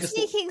a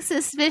sneaking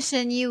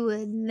suspicion you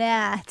would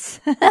not.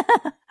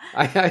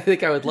 I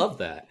think I would love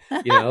that.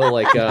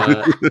 Like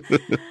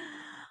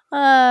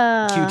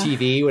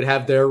QTV would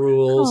have their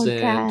rules,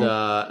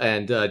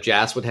 and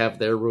Jazz would have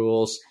their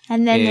rules,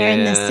 and then they're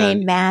in the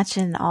same match,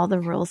 and all the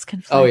rules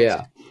conflict. Oh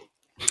yeah.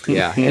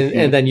 Yeah,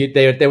 and then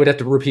they would have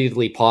to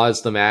repeatedly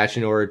pause the match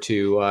in order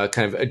to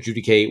kind of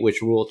adjudicate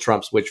which rule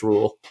trumps which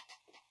rule.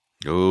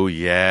 Oh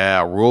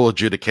yeah, rule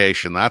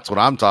adjudication. That's what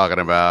I'm talking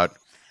about.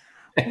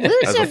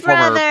 Lucha As a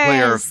former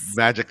player of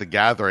Magic the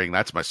Gathering,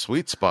 that's my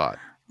sweet spot.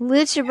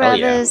 Lucha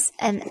Brothers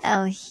and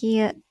El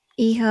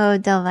Hijo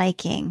del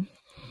Viking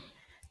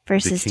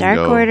versus Dark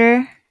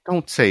Order.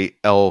 Don't say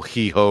El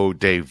Hijo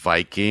de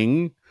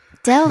Viking.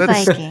 Del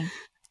Viking.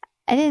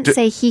 I didn't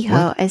say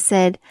Hijo. I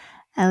said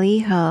El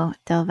Hijo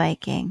del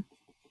Viking.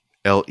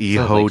 El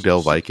Hijo like-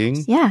 del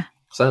Viking? Yeah,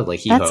 Sounded like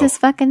Hijo. that's his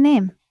fucking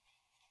name.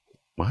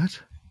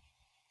 What?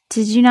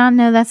 Did you not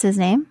know that's his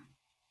name?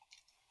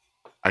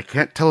 I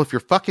can't tell if you're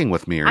fucking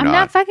with me or I'm not.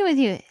 not fucking with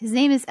you. His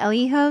name is El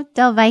Hijo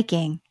del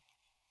Viking.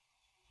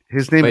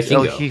 His name is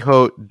El Vikingo.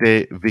 Hijo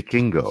de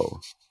Vikingo.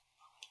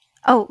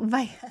 Oh,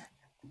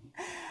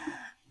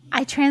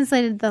 I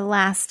translated the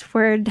last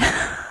word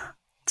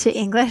to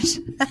English.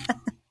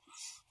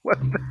 What?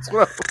 That's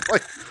what I was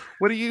like.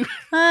 What are you?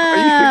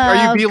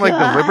 Are you being like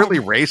deliberately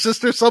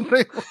racist or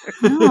something?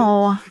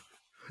 No.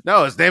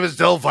 No, his name is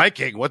Del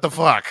Viking. What the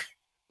fuck?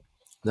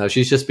 No,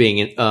 she's just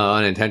being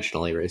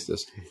unintentionally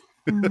racist.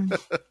 Mm,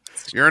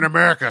 You're in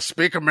America.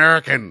 Speak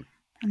American.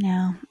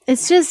 no.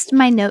 It's just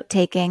my note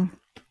taking.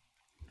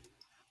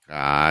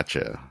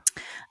 Gotcha.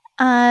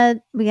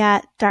 We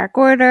got Dark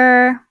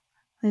Order.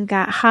 We've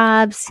got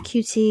Hobbs,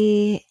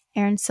 QT,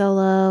 Aaron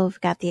Solo.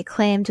 We've got the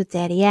Acclaimed with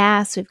Daddy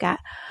Ass. We've got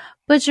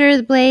Butcher,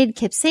 the Blade,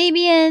 Kip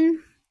Sabian.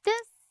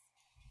 This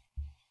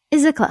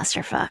is a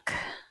clusterfuck.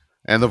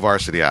 And the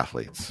varsity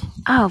athletes.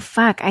 Oh,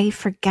 fuck. I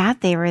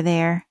forgot they were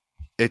there.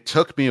 It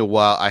took me a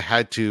while. I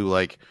had to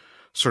like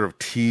sort of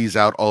tease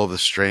out all of the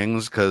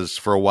strings because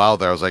for a while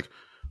there I was like,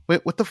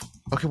 wait, what the?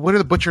 Okay, what are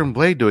the Butcher and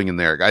Blade doing in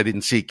there? I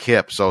didn't see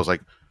Kip, so I was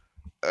like,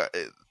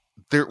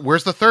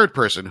 where's the third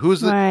person?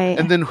 Who's the? Right.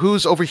 And then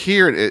who's over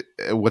here?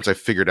 Once I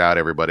figured out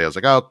everybody, I was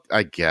like, oh,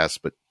 I guess,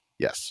 but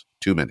yes,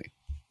 too many.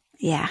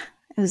 Yeah,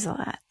 it was a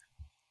lot.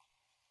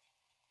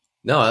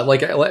 No,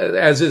 like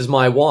as is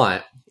my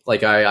want.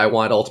 Like I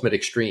want ultimate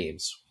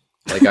extremes.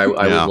 Like I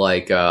Yeah.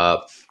 would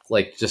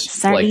like just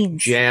Sardines. like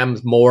jam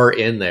more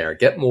in there.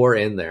 Get more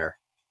in there.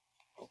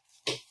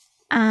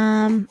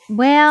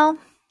 Well,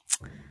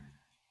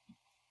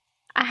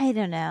 I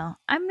don't know.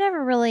 I'm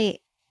never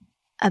really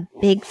a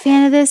big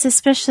fan of this,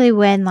 especially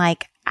when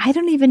like I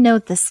don't even know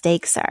what the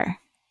stakes are.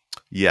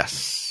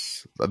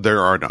 Yes, there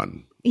are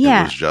none.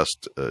 Yeah. It was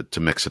just to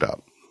mix it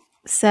up.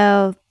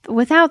 So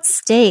without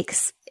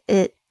stakes,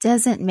 it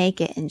doesn't make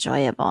it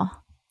enjoyable.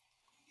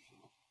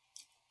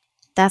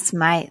 That's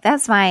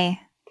my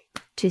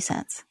 2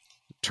 cents.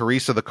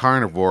 Teresa the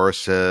Carnivore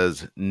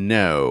says,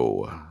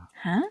 no,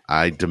 Huh?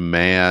 I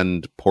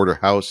demand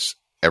porterhouse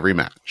every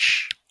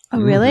match. Oh,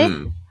 really?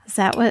 Mhm. Is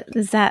that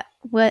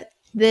what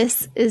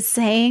this is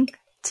saying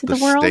to the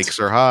world? Stakes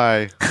are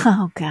high.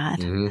 Oh God.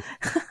 Mhm.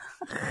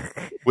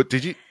 What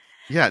did you?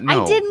 Yeah,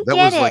 no. I didn't that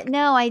get was it. like,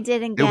 No, I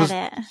didn't it get was-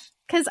 it.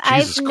 Because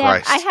Jesus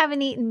Christ. I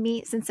haven't eaten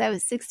meat since I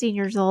was 16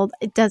 years old.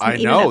 It doesn't I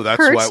even know. That's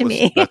occur why to it was.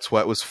 me. That's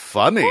why it was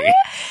funny. It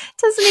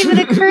doesn't even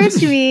occur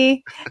to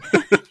me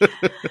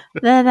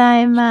that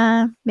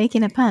I'm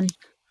making a pun.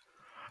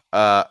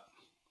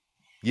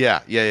 Yeah.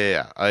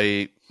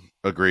 I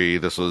agree.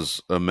 This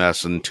was a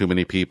mess and too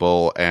many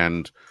people,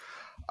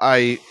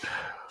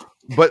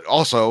 but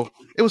also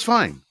it was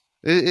fine.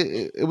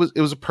 It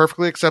was a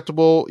perfectly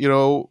acceptable,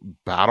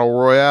 battle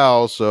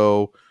royale.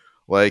 So,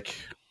 like,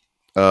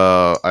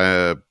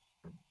 I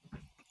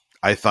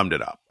thumbed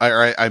it up.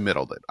 I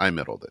middled it.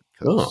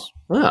 'Cause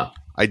Oh.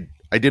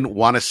 I didn't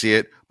want to see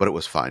it, but it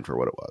was fine for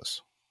what it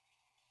was.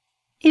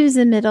 It was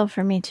the middle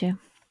for me too.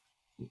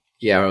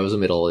 Yeah, it was a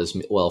middle as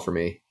well for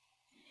me.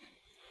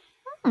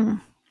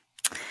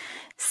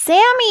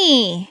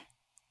 Sammy,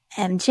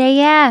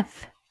 MJF,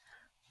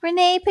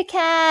 Renee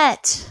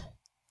Paquette.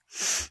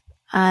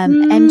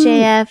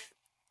 MJF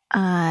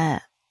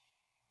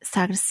is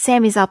talking to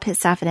Sammy's all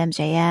pissed off at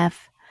MJF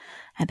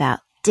about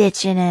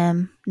ditching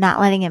him, not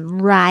letting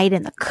him ride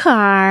in the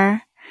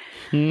car.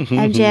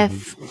 MJF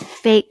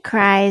fake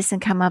cries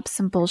and come up with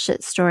some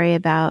bullshit story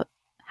about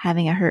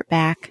having a hurt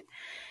back.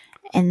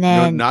 And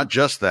No, then not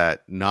just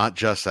that.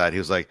 He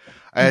was like,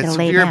 I I'm had gonna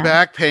lay severe down.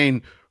 back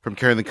pain from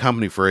carrying the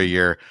company for a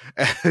year.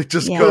 And it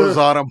just Yeah. goes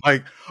on. I'm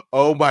like,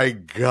 oh my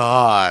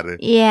God.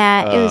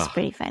 yeah, it was Ugh.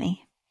 pretty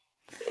funny.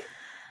 It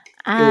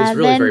was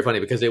really then- very funny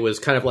because it was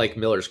kind of like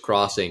Miller's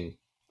Crossing,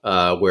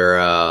 where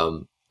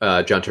John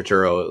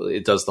Turturro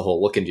it does the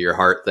whole look into your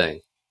heart thing.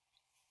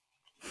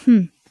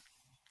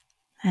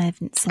 I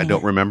haven't seen I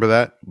don't it. remember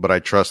that, but I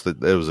trust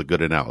that it was a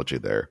good analogy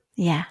there.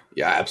 Yeah.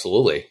 Yeah,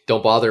 absolutely.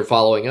 Don't bother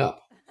following up.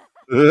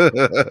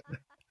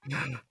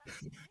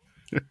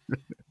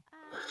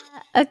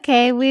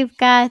 Okay, we've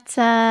got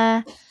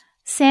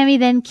Sammy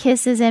then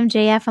kisses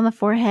MJF on the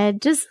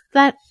forehead. It's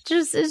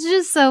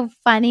just so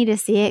funny to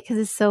see it because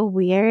it's so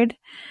weird.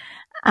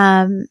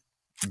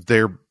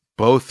 They're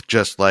both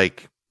just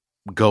like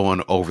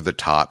going over the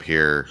top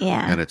here.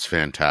 Yeah. And it's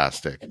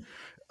fantastic.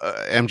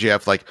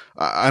 MJF, like,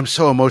 I'm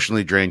so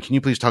emotionally drained. Can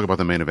you please talk about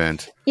the main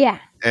event? Yeah.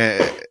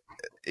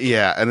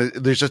 Yeah, and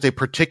there's just a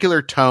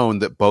particular tone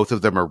that both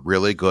of them are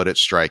really good at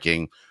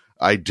striking.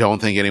 I don't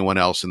think anyone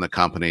else in the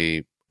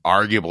company,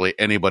 arguably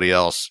anybody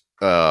else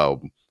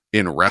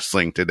in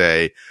wrestling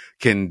today,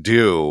 can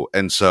do.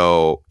 And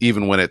so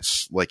even when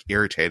it's like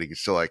irritating,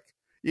 it's still like,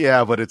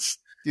 yeah, but it's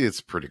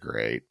pretty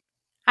great.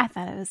 I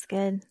thought it was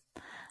good.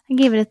 I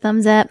gave it a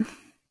thumbs up.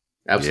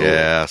 Absolutely.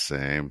 Yeah,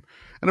 same.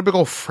 And a big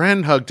old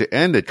friend hug to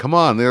end it. Come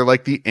on, they're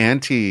like the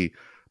anti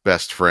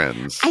best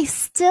friends. I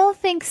still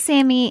think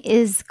Sammy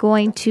is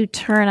going to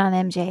turn on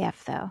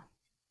MJF, though.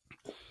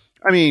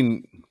 I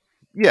mean,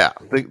 yeah,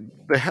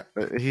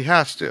 he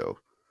has to.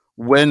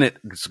 When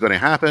it's going to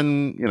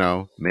happen,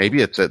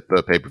 maybe it's at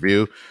the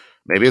pay-per-view,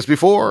 maybe it's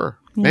before,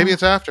 maybe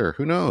it's after.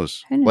 Who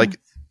knows? Like,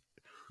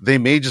 they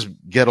may just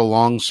get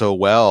along so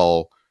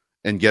well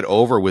and get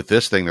over with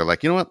this thing. They're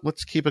like, you know what?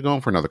 Let's keep it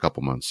going for another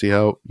couple months. See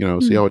how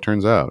it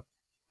turns out.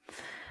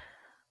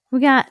 We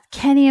got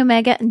Kenny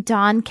Omega and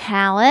Don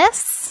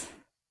Callis.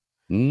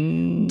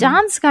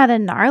 Don's got a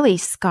gnarly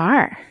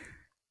scar.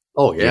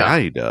 Oh, yeah. Yeah,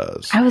 he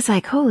does. I was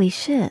like, holy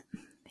shit.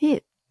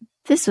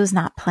 This was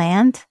not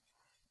planned.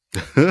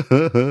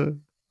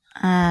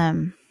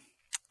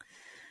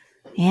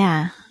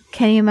 Yeah.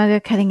 Kenny Omega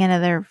cutting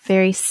another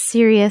very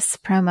serious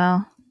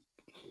promo.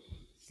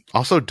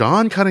 Also,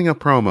 Don cutting a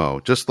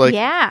promo, just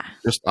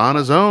on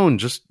his own.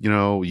 Just,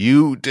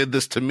 you did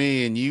this to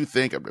me and you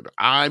think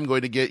I'm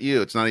going to get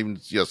you. It's not even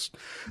just,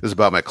 this is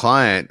about my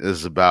client. This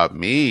is about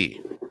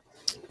me.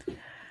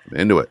 I'm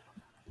into it.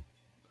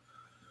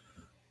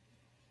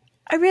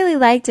 I really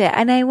liked it.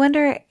 And I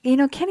wonder,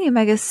 Kenny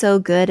Omega's so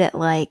good at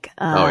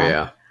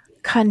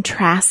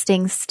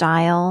contrasting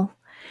style.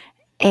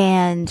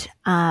 And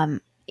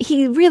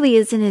he really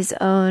is in his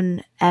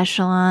own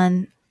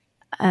echelon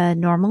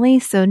normally.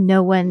 So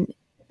no one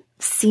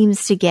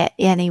seems to get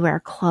anywhere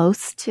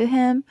close to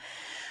him.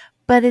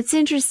 But it's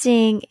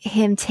interesting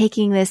him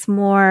taking this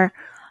more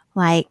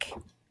like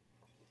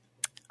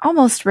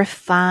almost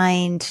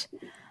refined,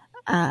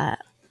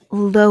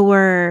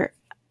 lower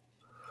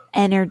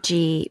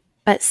energy,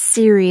 but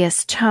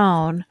serious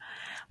tone,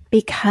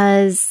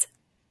 because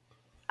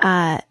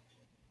the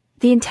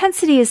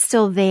intensity is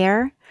still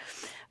there,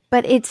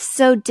 but it's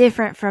so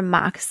different from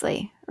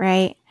Moxley,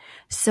 right?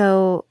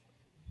 So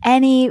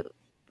any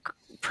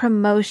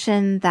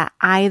promotion that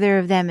either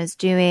of them is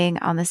doing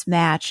on this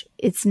match,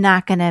 it's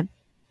not going to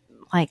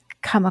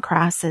come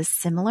across as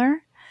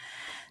similar.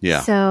 Yeah.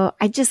 So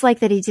I just like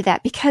that he did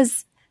that,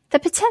 because the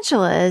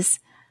potential is,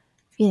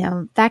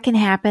 that can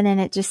happen,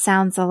 and it just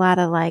sounds a lot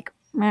of wah,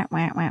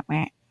 wah, wah,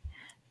 wah,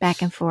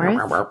 back and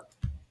forth.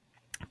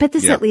 But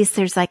this, at least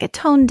there's a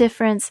tone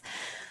difference.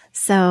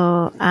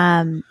 So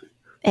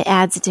it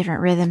adds a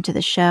different rhythm to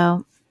the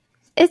show.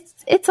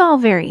 It's all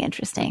very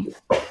interesting.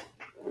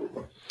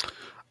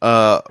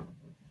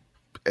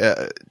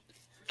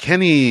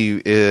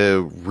 Kenny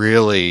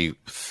really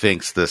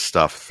thinks this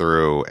stuff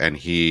through, and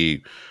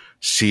he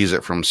sees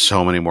it from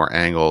so many more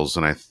angles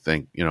than I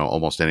think,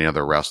 almost any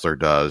other wrestler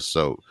does.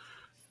 So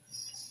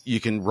you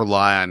can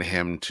rely on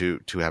him to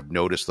have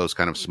noticed those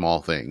kind of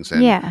small things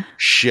and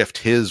shift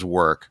his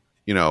work,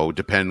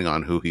 depending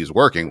on who he's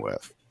working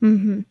with.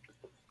 Mm-hmm.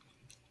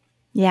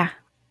 Yeah.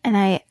 And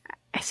I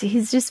see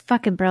he's just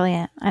fucking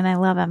brilliant, and I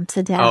love him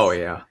to death. Oh,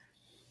 yeah.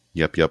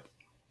 Yep.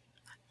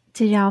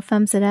 Did y'all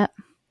thumbs it up?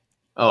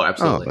 Oh,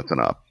 absolutely. Oh, that's an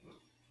up.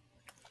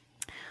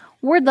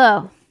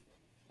 Wardlow.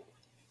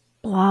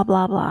 Blah,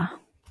 blah, blah.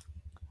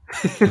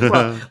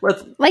 Well,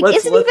 let's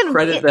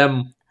credit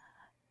them.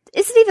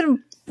 Is it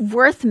even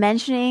worth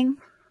mentioning?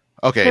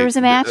 Okay. There was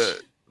a match?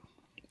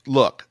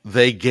 Look,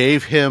 they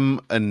gave him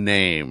a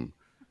name.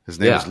 His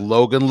name is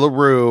Logan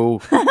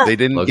LaRue. They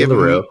didn't give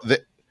him...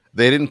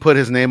 They didn't put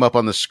his name up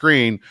on the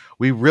screen.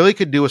 We really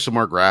could do with some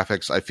more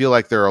graphics. I feel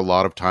like there are a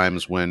lot of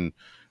times when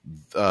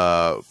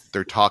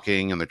they're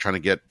talking and they're trying to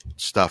get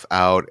stuff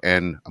out,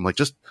 and I'm like,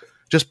 just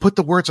put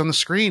the words on the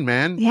screen,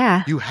 man.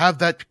 Yeah. You have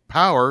that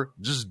power.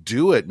 Just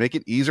do it. Make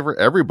it easier for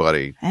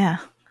everybody. Yeah.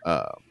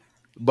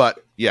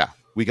 But yeah,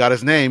 we got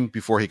his name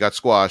before he got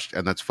squashed,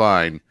 and that's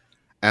fine.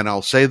 And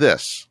I'll say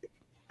this.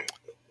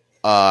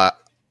 I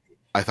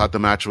thought the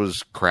match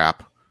was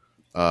crap.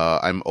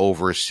 I'm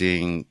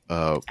overseeing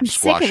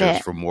squashes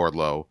from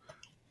Wardlow.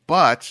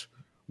 But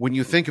when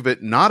you think of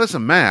it not as a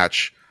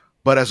match,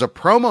 but as a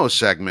promo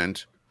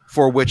segment,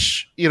 for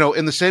which,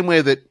 in the same way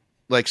that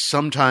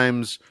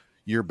sometimes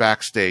you're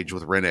backstage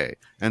with Renee,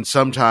 and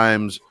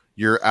sometimes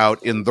you're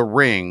out in the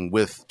ring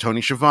with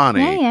Tony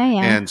Schiavone,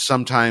 and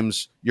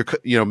sometimes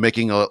you're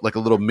making a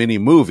little mini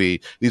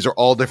movie. These are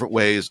all different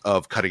ways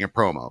of cutting a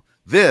promo.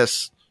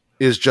 This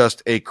is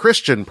just a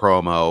Christian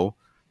promo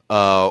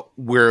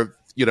where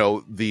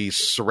the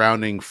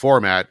surrounding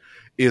format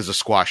is a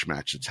squash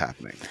match that's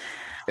happening.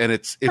 And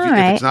if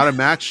it's not a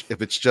match,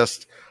 if it's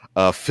just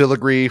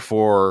filigree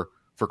for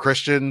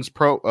Christians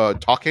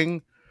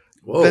talking,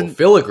 whoa, then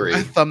filigree.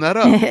 I thumb that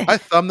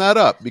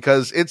up.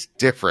 Because it's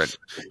different.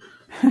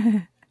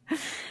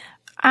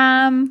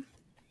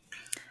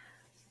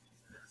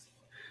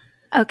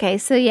 Okay,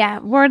 so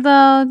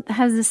Wardlow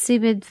has this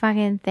stupid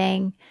fucking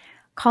thing,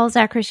 calls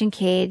out Christian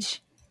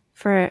Cage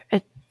for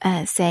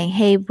saying,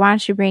 hey, why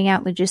don't you bring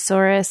out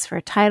Luchasaurus for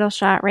a title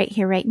shot right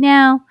here, right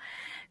now?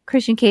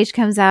 Christian Cage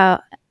comes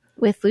out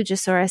with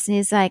Luchasaurus, and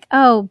he's like,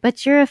 oh,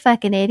 but you're a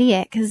fucking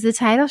idiot, because the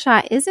title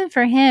shot isn't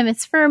for him,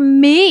 it's for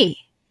me.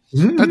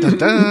 Dun, dun,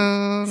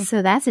 dun.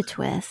 So that's a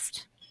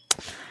twist.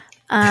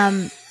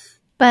 But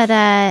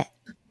I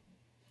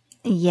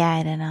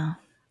don't know.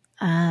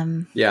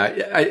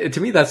 To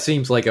me, that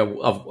seems like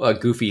a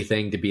goofy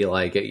thing to be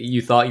like.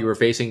 You thought you were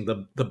facing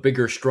the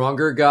bigger,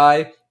 stronger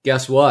guy.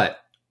 Guess what?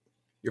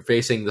 You're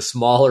facing the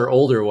smaller,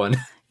 older one.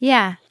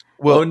 Yeah.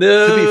 Well, oh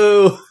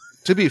no!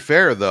 To be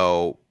fair,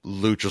 though,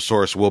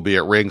 Luchasaurus will be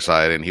at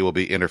ringside and he will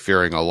be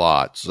interfering a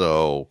lot.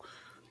 So,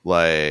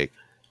 like,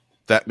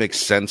 that makes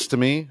sense to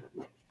me.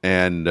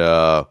 And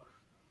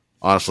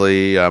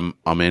honestly, I'm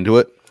into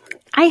it.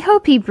 I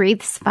hope he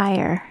breathes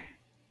fire.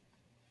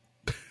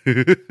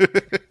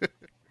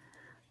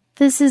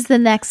 This is the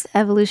next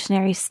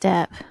evolutionary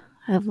step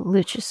of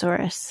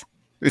Luchasaurus.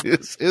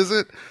 Is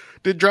it?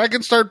 Did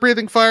dragons start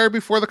breathing fire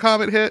before the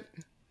comet hit?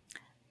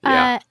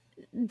 Yeah.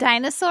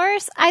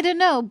 Dinosaurs? I don't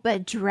know,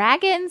 but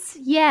dragons?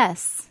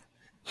 Yes.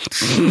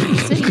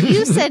 So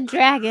you said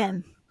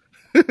dragon.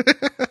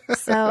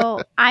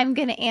 So I'm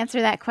going to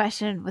answer that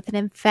question with an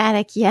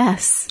emphatic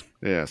yes.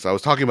 Yes, I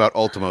was talking about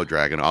Ultimo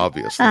Dragon,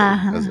 obviously,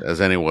 as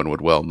anyone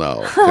would well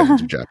know,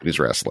 fans of Japanese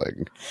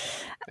wrestling.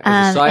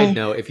 As a side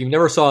note, if you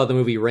never saw the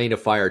movie Reign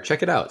of Fire,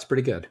 check it out. It's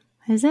pretty good.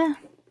 Is it?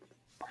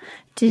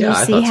 Did Yeah, you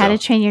I see thought How so.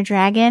 to Train Your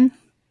Dragon?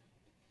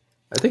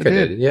 I think I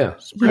did. Yeah,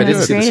 You I know didn't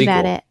what's see the great sequel.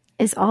 about it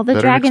is all the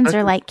Better than dragons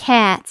are expected. like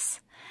cats.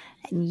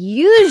 And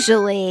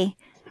usually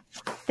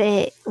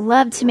they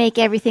love to make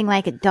everything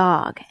like a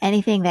dog.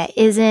 Anything that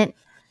isn't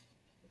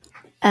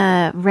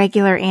a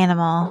regular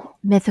animal,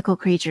 mythical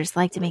creatures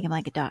like to make them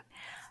like a dog.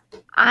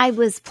 I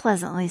was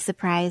pleasantly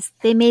surprised.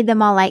 They made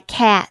them all like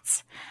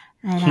cats.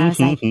 And I was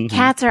like,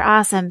 cats are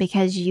awesome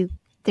because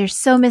they're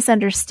so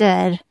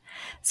misunderstood.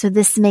 So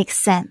this makes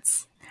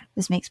sense.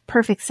 This makes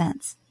perfect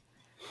sense.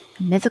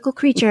 A mythical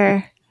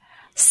creature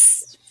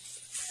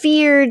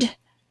feared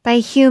by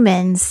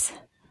humans,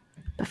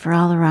 but for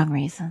all the wrong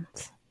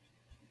reasons.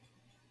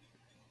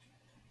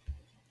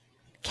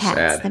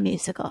 Cats, Sad. the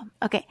musical.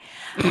 Okay.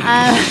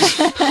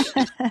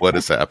 What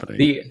is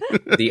happening?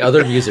 The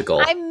other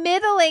musical. I'm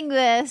middling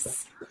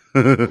this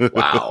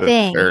Wow.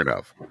 thing. Fair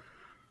enough. But-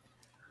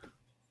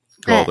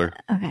 Calder.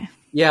 okay.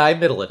 Yeah, I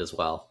middle it as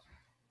well.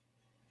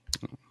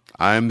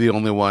 I'm the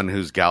only one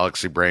who's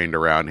galaxy brained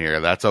around here.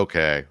 That's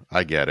okay.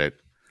 I get it.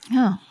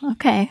 Oh,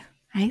 okay.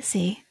 I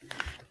see.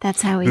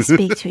 That's how we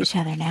speak to each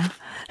other now.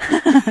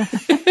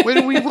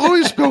 Wait, we've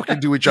always spoken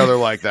to each other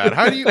like that.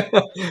 How do you?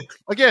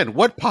 Again,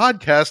 what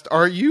podcast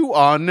are you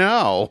on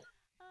now?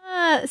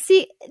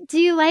 See,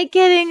 do you like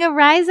getting a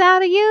rise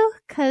out of you?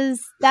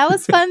 Because that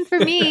was fun for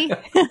me.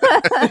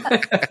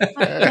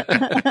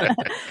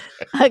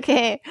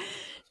 Okay.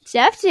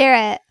 Jeff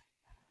Jarrett.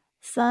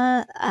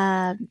 Sanjay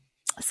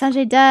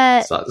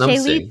Dutt. Satnam Jay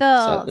Singh.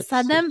 Lethal.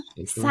 Satnam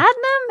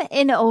Sadnam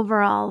in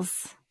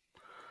overalls.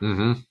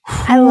 Mm-hmm.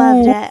 I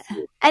loved it.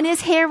 And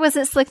his hair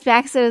wasn't slicked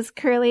back, so it was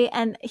curly,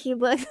 and he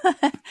looked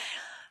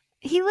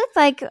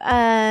like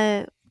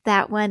that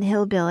one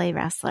hillbilly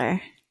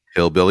wrestler.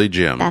 Hillbilly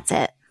Jim. That's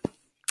it.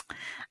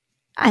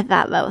 I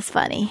thought that was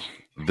funny.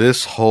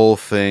 This whole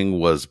thing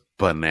was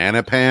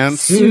banana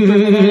pants. Super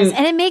bananas.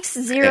 And it makes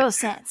zero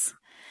sense.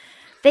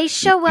 They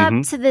show up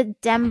to the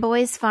Dem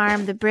Boys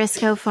farm, the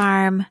Briscoe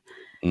farm,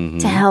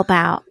 to help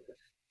out.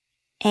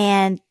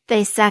 And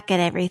they suck at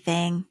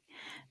everything,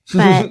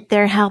 but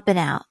they're helping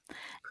out.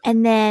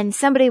 And then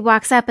somebody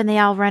walks up and they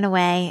all run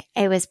away.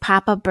 It was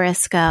Papa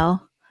Briscoe.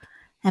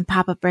 And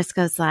Papa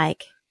Briscoe's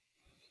like,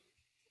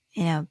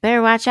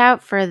 better watch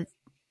out for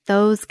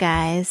those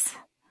guys.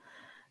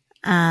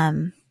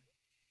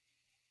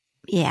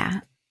 Yeah,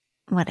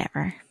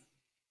 whatever.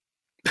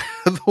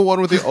 The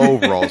one with the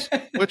overalls.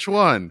 Which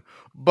one?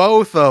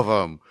 Both of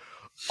them.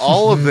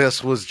 All of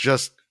this was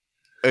just,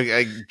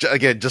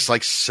 again, just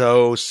like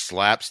so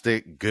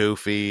slapstick,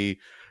 goofy.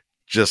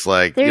 Just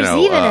like, There's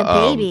even a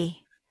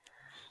baby.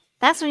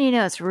 That's when you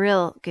know it's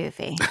real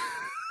goofy.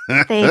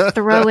 They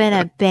throw in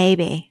a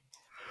baby.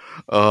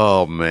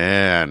 Oh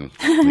man.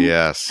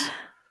 Yes.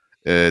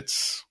 At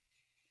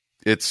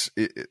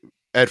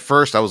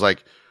first I was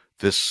like,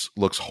 this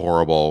looks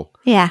horrible.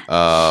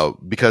 Yeah.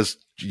 Because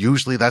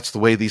usually that's the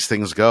way these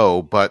things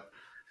go, but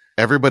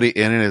everybody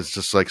in it is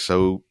just like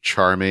so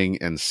charming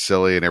and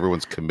silly and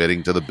everyone's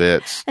committing to the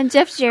bits. And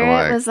Jeff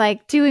Jarrett was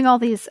like doing all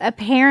these,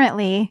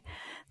 apparently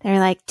they're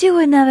like, do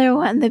another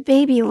one. The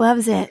baby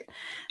loves it.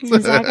 And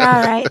he's like,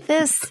 all right,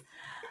 this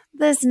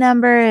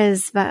number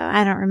is,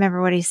 I don't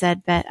remember what he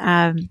said, but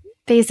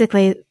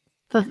basically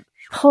the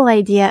whole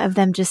idea of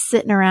them just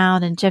sitting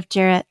around and Jeff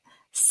Jarrett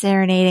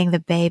serenading the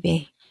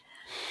baby.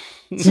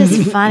 It's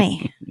just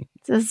funny.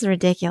 This is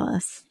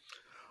ridiculous.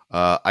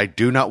 I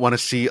do not want to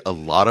see a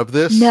lot of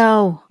this.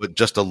 No. But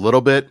just a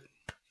little bit.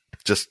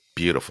 Just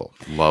beautiful.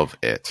 Love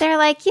it. They're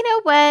like, you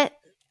know what?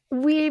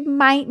 We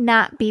might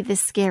not be the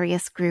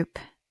scariest group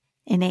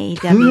in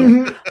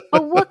AEW,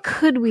 but what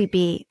could we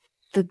be?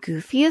 The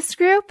goofiest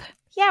group?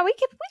 Yeah, we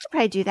could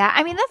probably do that.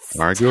 I mean, that's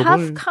Arguably.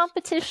 tough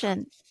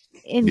competition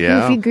in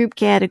goofy group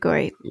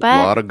category, A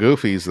but lot of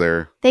goofies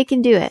there. they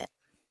can do it.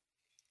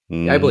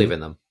 I believe in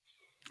them.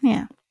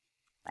 Yeah.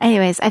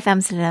 Anyways, I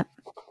thumbs it up.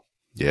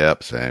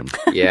 Yep, same.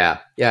 Yeah.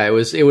 It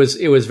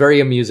was very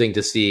amusing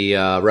to see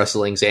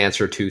wrestling's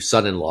answer to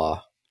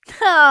son-in-law.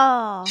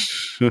 Oh.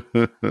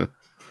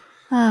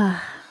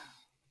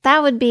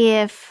 That would be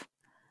if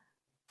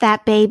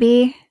that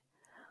baby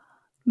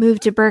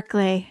moved to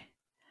Berkeley,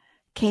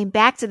 came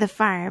back to the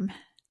farm,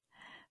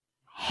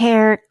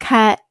 hair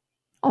cut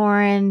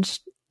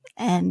orange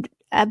and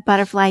a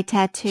butterfly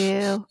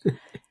tattoo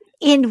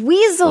in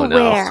weasel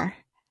wear.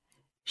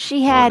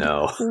 She had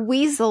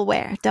weasel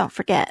wear, don't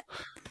forget.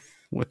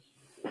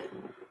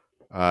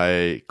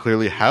 I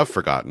clearly have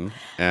forgotten.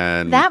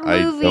 And that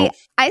movie,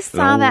 I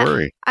saw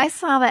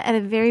that at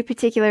a very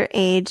particular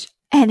age,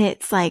 and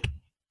it's like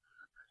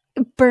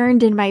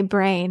burned in my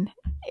brain.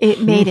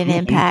 It made an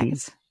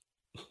impact.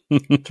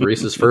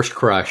 Teresa's first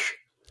crush.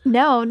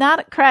 No, not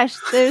a crush.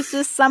 There's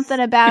just something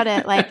about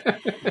it. Like,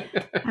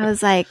 I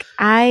was like,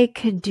 I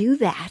could do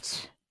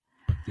that.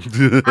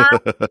 I'll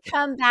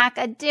come back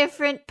a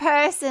different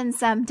person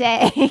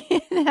someday.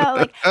 You know,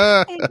 like,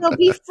 I'll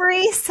be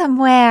free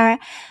somewhere.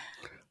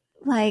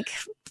 Like,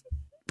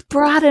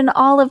 broaden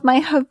all of my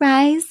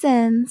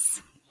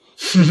horizons.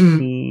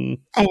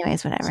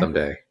 Anyways, whatever.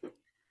 Someday.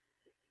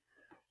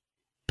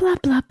 Blah,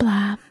 blah,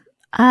 blah.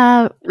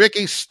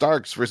 Ricky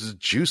Starks versus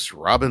Juice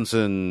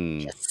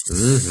Robinson. Yes.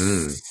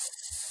 Mm-hmm.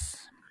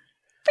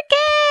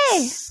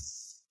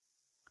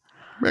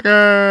 Ricky!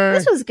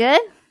 This was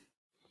good.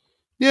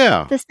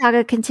 Yeah. The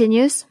saga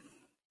continues.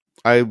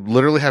 I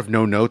literally have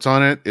no notes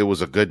on it. It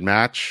was a good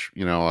match.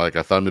 You know, like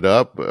I thumbed it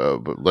up.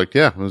 But like,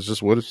 yeah, it was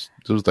just what it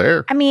was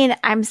there. I mean,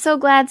 I'm so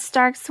glad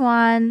Starks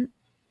won.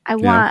 I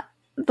want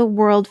the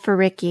world for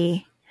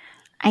Ricky.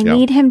 I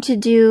need him to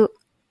do.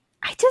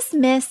 I just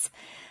miss.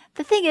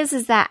 The thing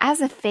is that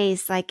as a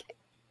face, like,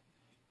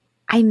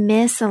 I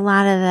miss a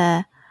lot of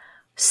the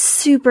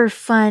super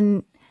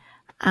fun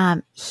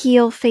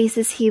heel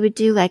faces he would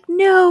do, like,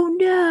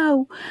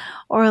 no,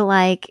 or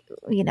like,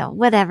 you know,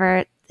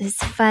 whatever. His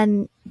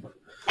fun,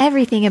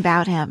 everything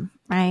about him,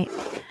 right?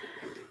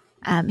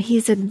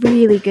 He's a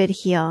really good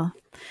heel.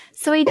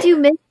 So I do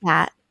miss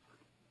that.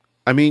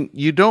 I mean,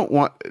 you do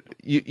want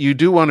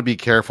to be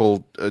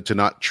careful to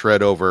not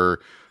tread over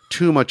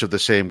too much of the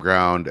same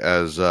ground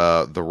as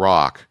The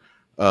Rock.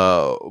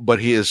 But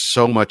he is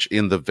so much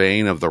in the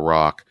vein of The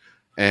Rock,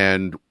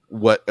 and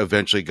what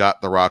eventually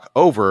got The Rock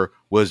over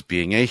was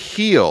being a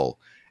heel,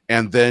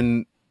 and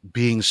then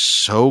being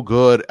so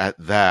good at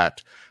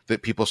that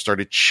people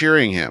started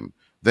cheering him.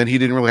 Then he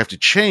didn't really have to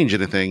change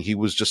anything. He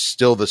was just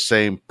still the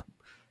same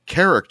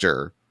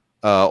character,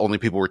 only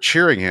people were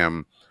cheering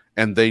him,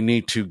 and they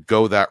need to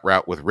go that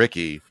route with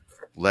Ricky.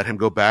 Let him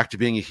go back to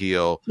being a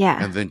heel,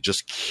 and then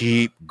just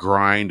keep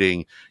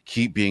grinding,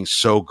 keep being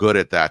so good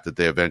at that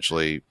they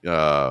eventually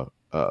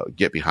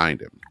get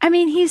behind him. I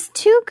mean, he's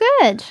too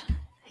good.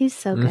 He's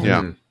so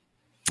good.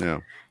 Yeah.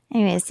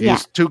 Anyways,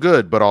 he's too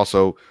good, but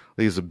also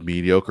he's a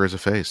mediocre as a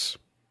face.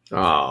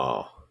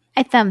 Oh,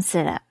 I thumbs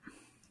it up.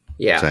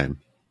 Yeah, same.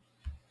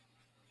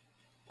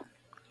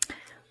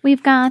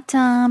 We've got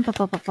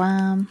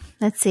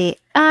let's see.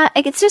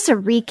 It's just a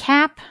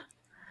recap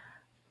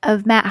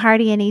of Matt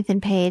Hardy and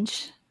Ethan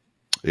Page.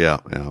 Yeah.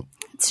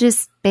 It's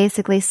just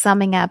basically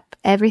summing up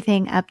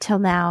everything up till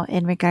now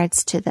in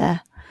regards to the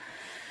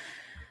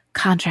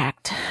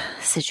contract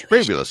situation.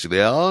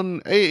 Previously on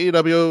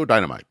AEW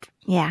Dynamite.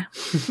 Yeah.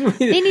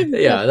 They need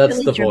to that's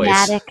really the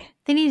dramatic. voice.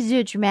 They need to do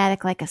it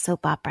dramatic like a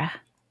soap opera.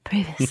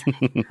 Previously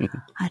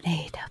on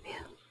AEW.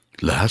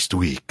 Last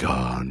week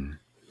on.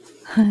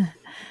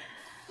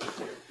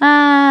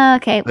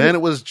 Okay. Then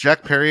it was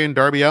Jack Perry and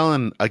Darby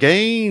Allin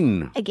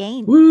again.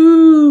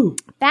 Woo!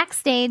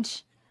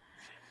 Backstage,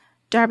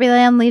 Darby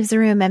Allin leaves the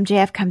room.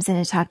 MJF comes in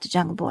to talk to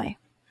Jungle Boy.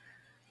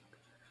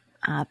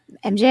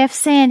 MJF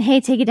saying, "Hey,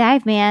 take a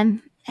dive,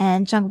 man."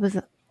 And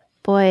Jungle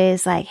Boy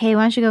is like, "Hey,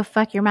 why don't you go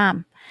fuck your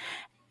mom?"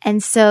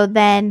 And so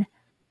then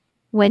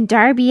when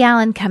Darby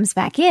Allin comes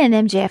back in,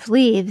 MJF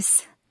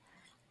leaves.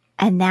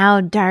 And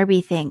now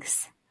Darby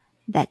thinks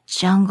that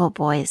Jungle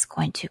Boy is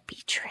going to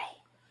betray.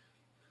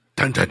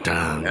 Dun, dun,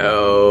 dun.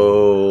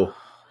 No.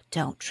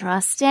 Don't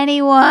trust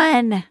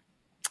anyone.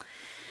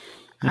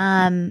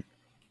 I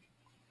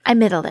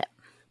middled it.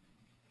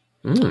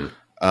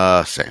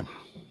 Same.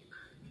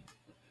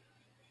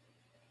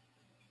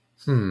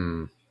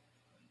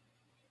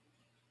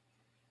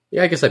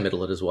 Yeah, I guess I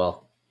middle it as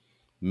well.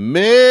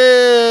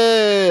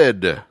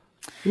 Mid.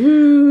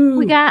 Woo.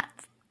 We got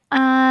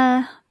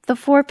the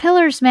Four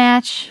Pillars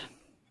match.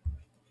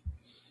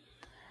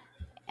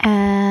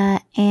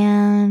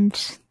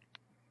 And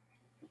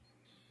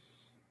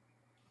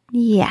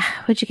yeah,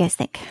 what'd you guys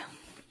think?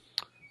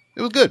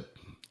 It was good.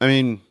 I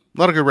mean, a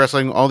lot of good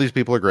wrestling. All these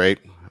people are great.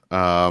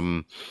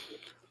 I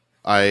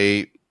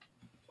am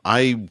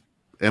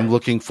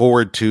looking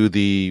forward to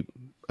the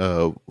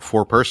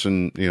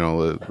 4-person,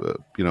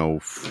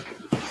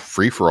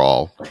 free for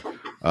all.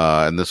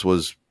 And this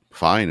was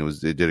fine.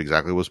 It did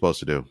exactly what it was supposed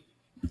to do.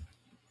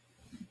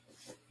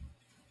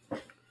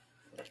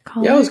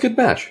 Yeah, it was a good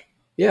match.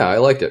 Yeah, I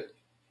liked it.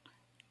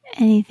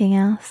 Anything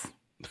else?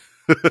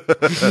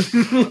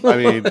 I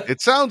mean,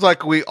 it sounds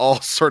like we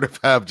all sort of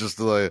have just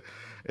a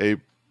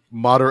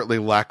moderately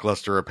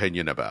lackluster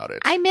opinion about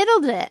it. I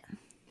middled it.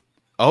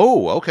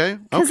 Oh, okay.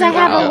 Because Okay, I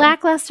have wow. a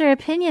lackluster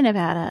opinion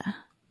about it.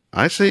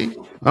 I see.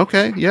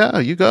 Okay, yeah,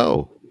 you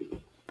go.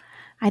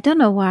 I don't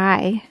know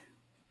why.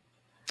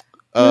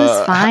 It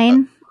was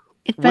fine,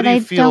 but do you I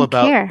feel don't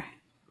about- care.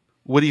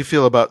 What do you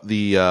feel about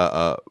the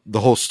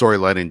whole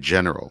storyline in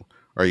general?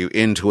 Are you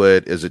into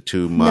it? Is it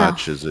too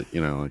much? Is it,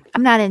 you know?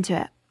 I'm not into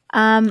it.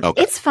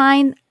 Okay. It's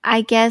fine.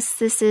 I guess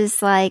this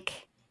is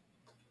like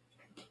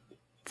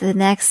the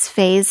next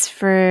phase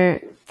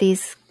for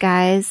these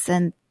guys,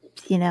 and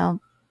you know,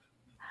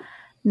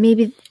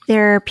 maybe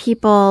there are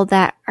people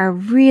that are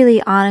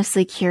really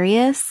honestly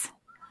curious,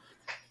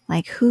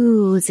 like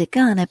who's it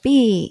gonna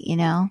be, you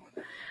know?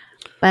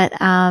 But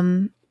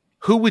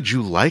Who would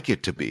you like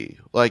it to be?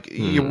 Like,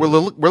 we're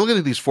looking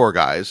at these four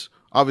guys.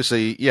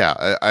 Obviously,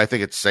 yeah, I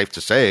think it's safe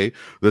to say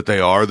that they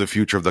are the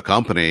future of the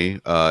company.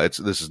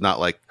 This is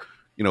not like,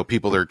 you know,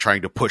 people are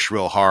trying to push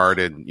real hard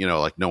and, you know,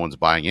 like no one's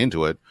buying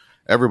into it.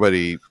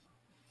 Everybody,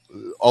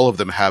 all of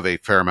them have a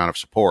fair amount of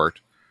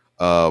support.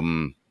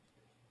 Do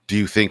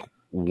you think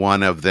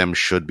one of them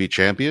should be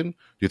champion? Do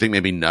you think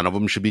maybe none of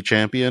them should be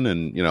champion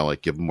and, you know,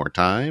 like give them more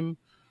time?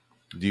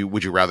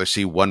 Would you rather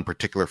see one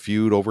particular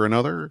feud over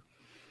another?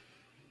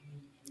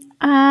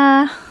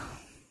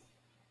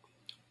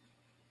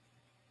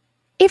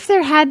 if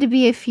there had to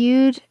be a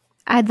feud,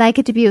 I'd like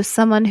it to be with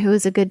someone who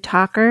is a good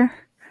talker.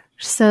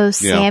 So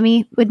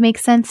Sammy would make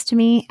sense to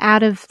me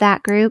out of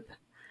that group.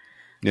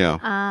 Yeah.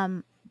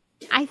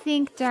 I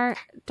think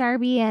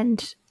Darby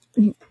and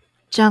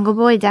Jungle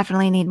Boy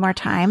definitely need more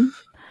time.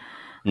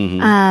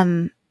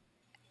 Mm-hmm.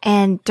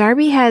 And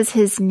Darby has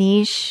his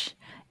niche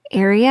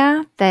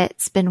area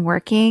that's been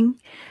working,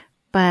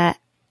 but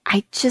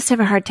I just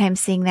have a hard time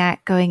seeing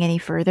that going any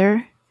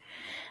further.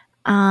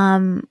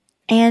 And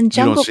You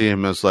Jungle don't see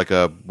him as like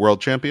a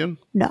world champion?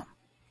 No,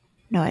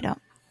 I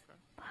don't.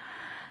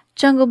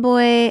 Jungle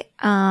Boy,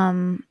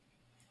 I'm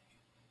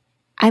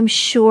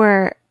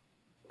sure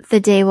the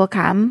day will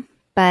come,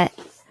 but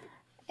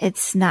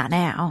it's not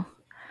now.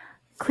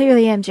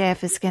 Clearly,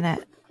 MJF is going to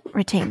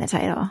retain the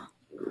title.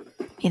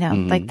 You know,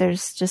 like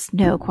there's just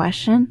no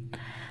question.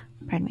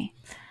 Pardon me.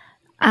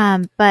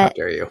 How But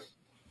dare you?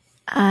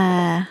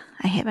 I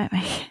hate my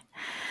mic.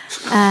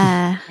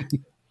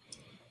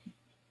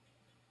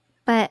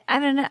 But I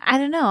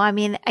don't know. I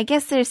mean, I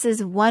guess this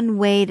is one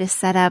way to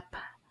set up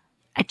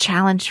a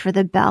challenge for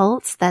the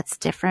belts that's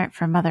different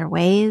from other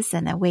ways,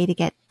 and a way to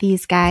get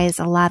these guys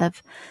a lot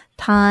of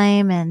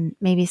time and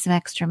maybe some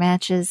extra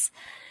matches.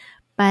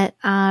 But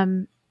I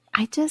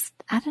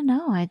don't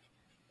know. I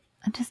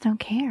just don't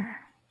care.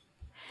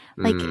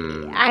 Like,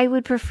 I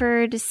would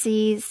prefer to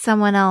see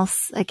someone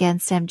else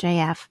against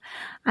MJF.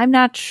 I'm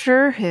not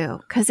sure who,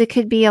 because it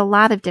could be a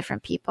lot of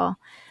different people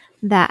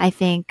that I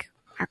think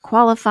are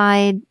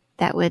qualified,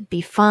 that would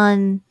be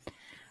fun.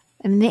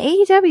 I mean, the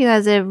AEW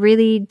has a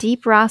really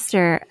deep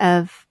roster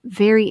of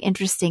very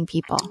interesting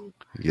people.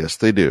 Yes,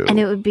 they do. And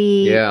it would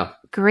be Yeah.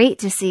 great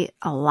to see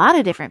a lot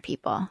of different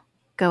people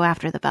go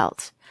after the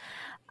belt.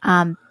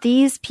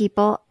 These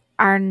people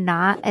are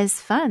not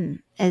as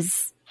fun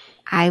as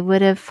I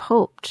would have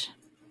hoped.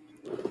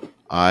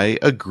 I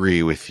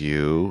agree with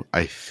you.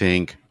 I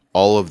think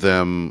all of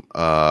them,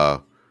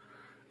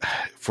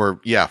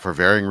 for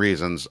varying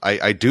reasons,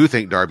 I do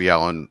think Darby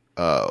Allin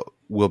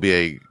will be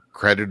a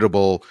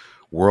creditable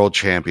world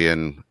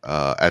champion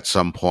at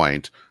some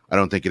point. I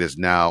don't think it is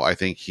now. I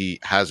think he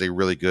has a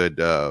really good,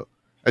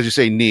 as you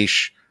say,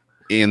 niche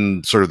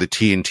in sort of the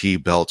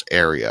TNT belt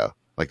area,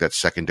 like that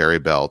secondary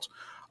belt.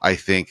 I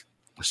think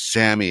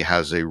Sammy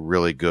has a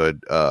really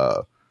good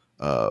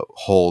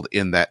hold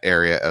in that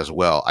area as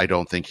well. I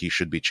don't think he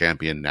should be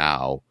champion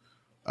now,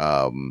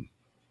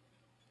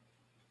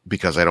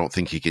 because I don't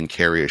think he can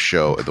carry a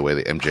show the way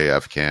that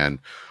MJF can.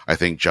 I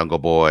think Jungle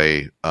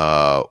Boy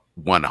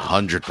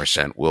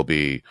 100% will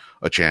be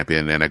a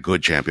champion, and a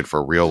good champion for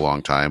a real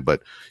long time,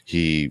 but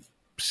he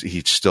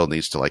still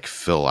needs to like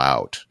fill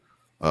out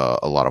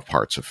a lot of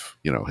parts of,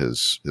 you know,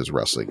 his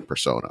wrestling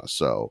persona.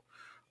 So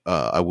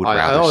I would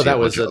rather see that a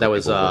was bunch of other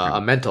people working.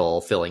 a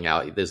mental filling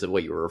out. Is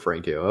what you were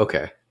referring to?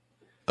 Okay.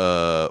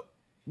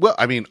 Well,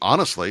 I mean,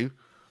 honestly,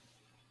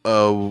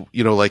 you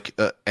know, like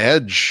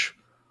Edge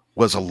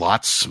was a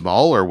lot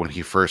smaller when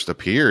he first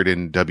appeared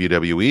in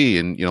WWE,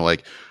 and you know,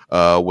 like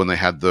when they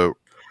had their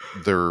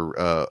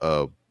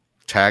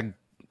tag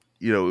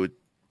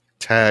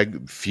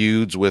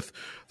feuds with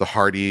the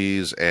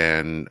Hardys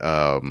and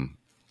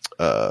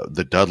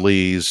the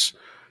Dudleys.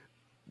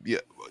 Yeah,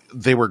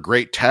 they were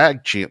great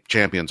tag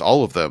champions,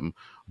 all of them,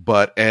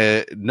 but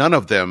none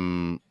of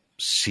them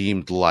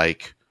seemed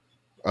like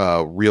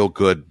real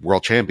good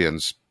world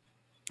champions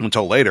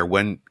until later,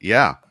 when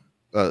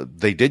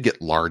they did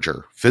get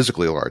larger,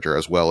 physically larger,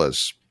 as well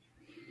as,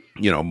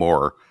 you know,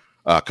 more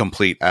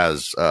complete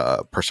as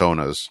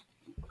personas.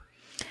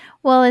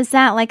 Well, is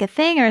that like a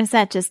thing, or is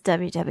that just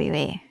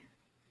WWE?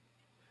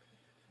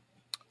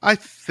 I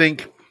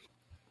think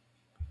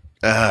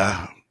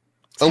a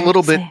hard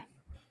little to bit say.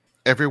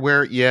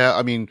 everywhere. Yeah,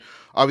 I mean,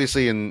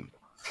 obviously in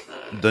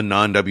the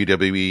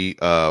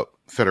non-WWE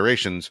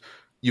federations,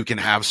 you can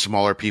have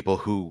smaller people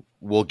who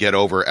will get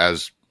over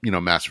as,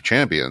 massive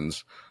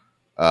champions.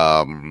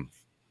 So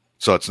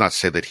it's not to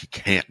say that he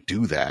can't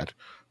do that,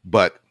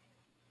 but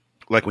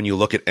like when you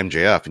look at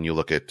MJF and you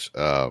look at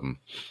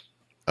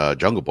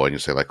Jungle Boy and you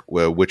say like,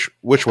 well, which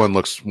one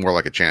looks more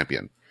like a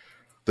champion?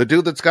 The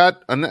dude that's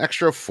got an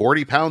extra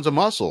 40 pounds of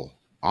muscle,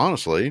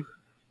 honestly,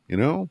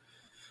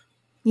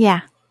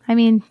 Yeah. I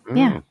mean,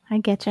 yeah, I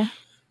get you.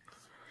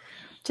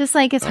 Just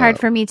like it's hard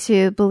for me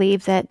to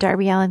believe that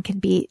Darby Allin can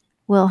beat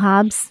Will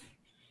Hobbs.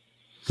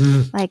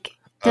 Like,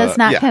 does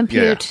not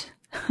compute.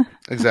 Yeah.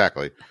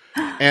 Exactly.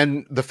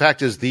 And the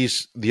fact is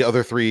the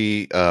other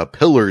three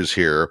pillars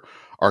here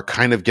are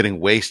kind of getting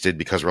wasted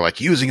because we're like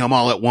using them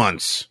all at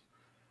once.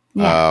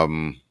 Yeah.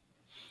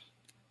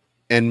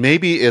 And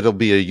maybe it'll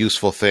be a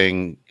useful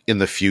thing in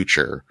the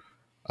future.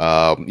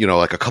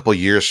 Like a couple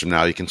years from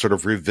now, you can sort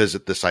of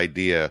revisit this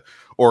idea,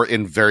 or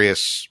in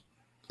various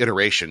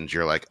iterations,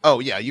 you're like, oh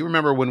yeah, you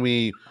remember when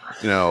we,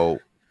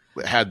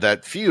 had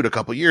that feud a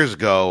couple years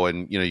ago,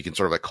 and you can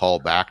sort of like call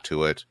back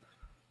to it.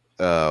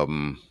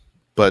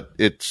 But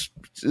it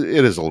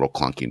is a little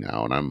clunky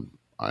now, and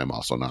I'm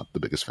also not the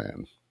biggest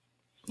fan.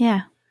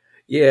 Yeah.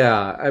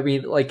 Yeah, I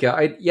mean, like,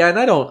 and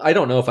I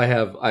don't know if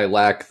I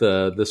lack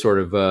the sort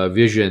of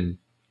vision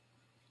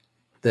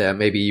that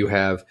maybe you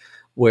have,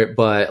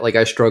 but like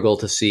I struggle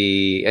to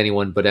see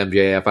anyone but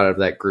MJF out of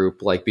that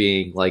group like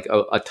being like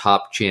a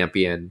top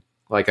champion.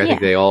 Like I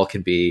think they all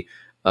can be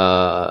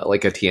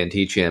like a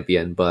TNT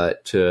champion,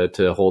 but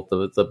to hold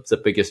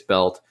the biggest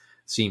belt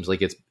seems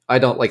like it's I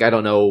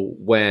don't know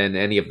when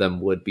any of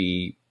them would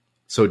be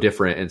so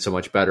different and so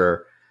much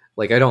better.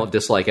 Like I don't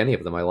dislike any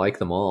of them. I like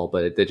them all,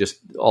 but they just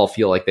all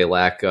feel like they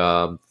lack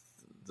the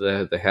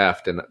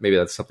heft, and maybe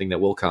that's something that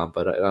will come,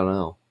 but I don't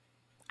know.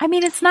 I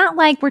mean, it's not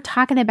like we're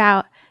talking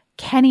about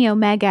Kenny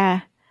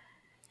Omega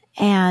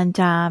and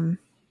John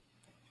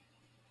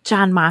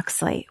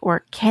Moxley,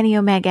 or Kenny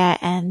Omega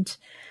and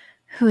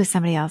who is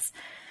somebody else.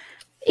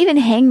 Even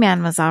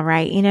Hangman was all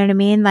right. You know what I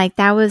mean? Like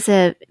that was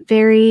a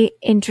very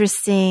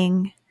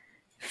interesting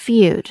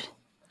feud.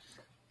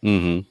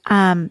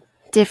 Mm-hmm.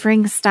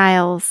 Differing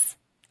styles.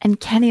 And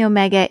Kenny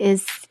Omega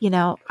is,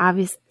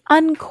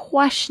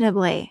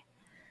 unquestionably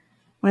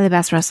one of the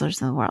best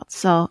wrestlers in the world.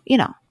 So,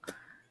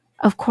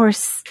 of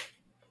course,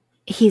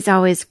 he's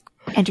always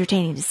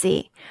entertaining to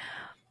see.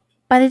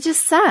 But it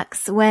just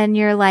sucks when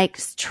you're like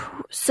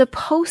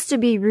supposed to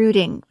be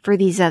rooting for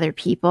these other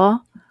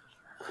people,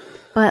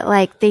 but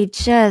like they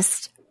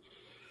just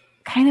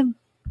kind of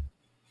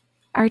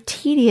are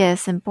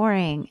tedious and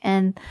boring.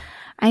 And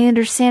I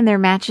understand their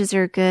matches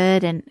are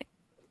good, and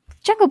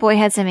Jungle Boy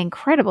had some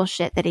incredible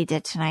shit that he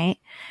did tonight.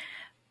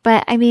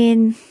 But I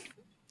mean,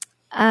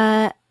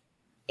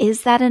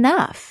 is that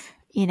enough?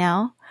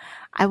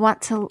 I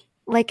want to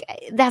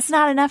that's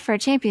not enough for a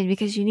champion,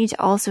 because you need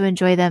to also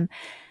enjoy them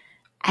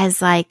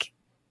as like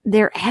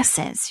their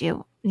essence.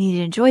 You need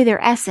to enjoy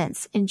their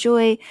essence,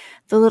 enjoy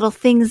the little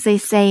things they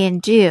say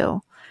and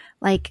do,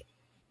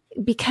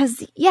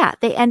 because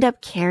they end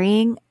up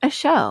carrying a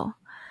show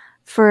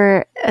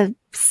for a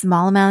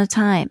small amount of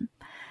time.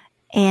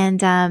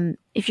 And,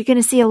 if you're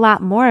going to see a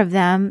lot more of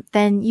them,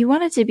 then you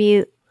want it to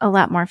be a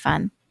lot more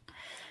fun.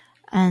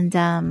 And,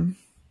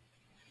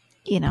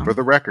 For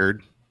the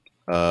record,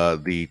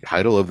 the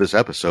title of this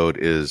episode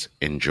is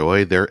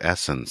Enjoy Their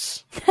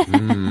Essence.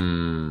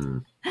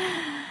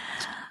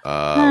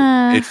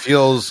 It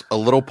feels a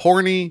little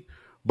porny,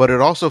 but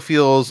it also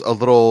feels a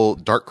little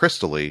Dark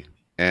Crystal-y,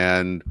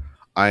 and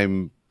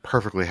I'm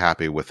perfectly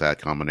happy with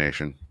that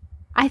combination.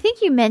 I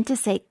think you meant to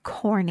say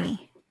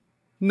corny.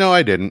 No,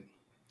 I didn't.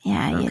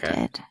 Yeah, you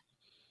did.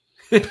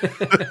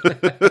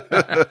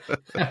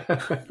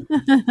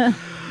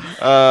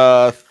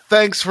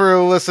 Thanks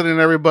for listening,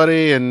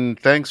 everybody, and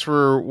thanks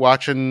for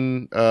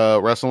watching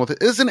Wrestling with It.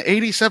 It's an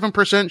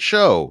 87%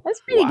 show.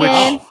 That's pretty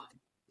good.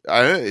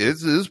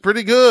 It's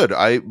pretty good.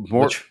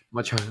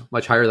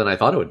 Much higher than I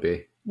thought it would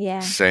be. Yeah.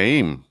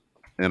 Same.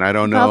 And I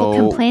don't know all the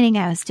complaining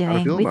I was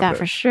doing. We thought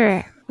for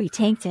sure we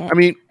tanked it. I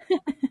mean,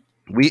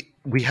 we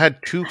had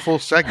 2 full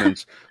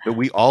segments that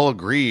we all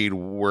agreed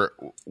were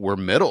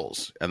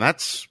middles, and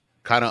that's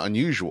kind of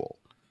unusual.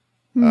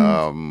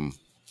 But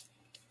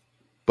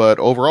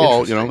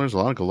overall, there's a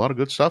lot of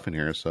good stuff in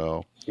here.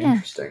 So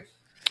interesting.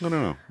 I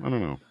don't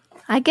know.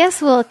 I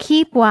guess we'll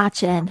keep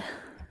watching.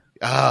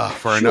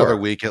 For another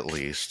week at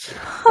least.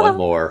 One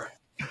more.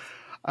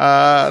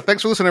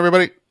 Thanks for listening,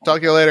 everybody. Talk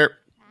to you later.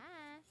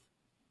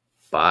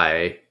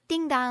 Bye.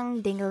 Ding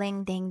dong, ding a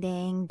ling, ding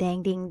ding,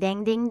 ding ding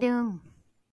ding ding doom.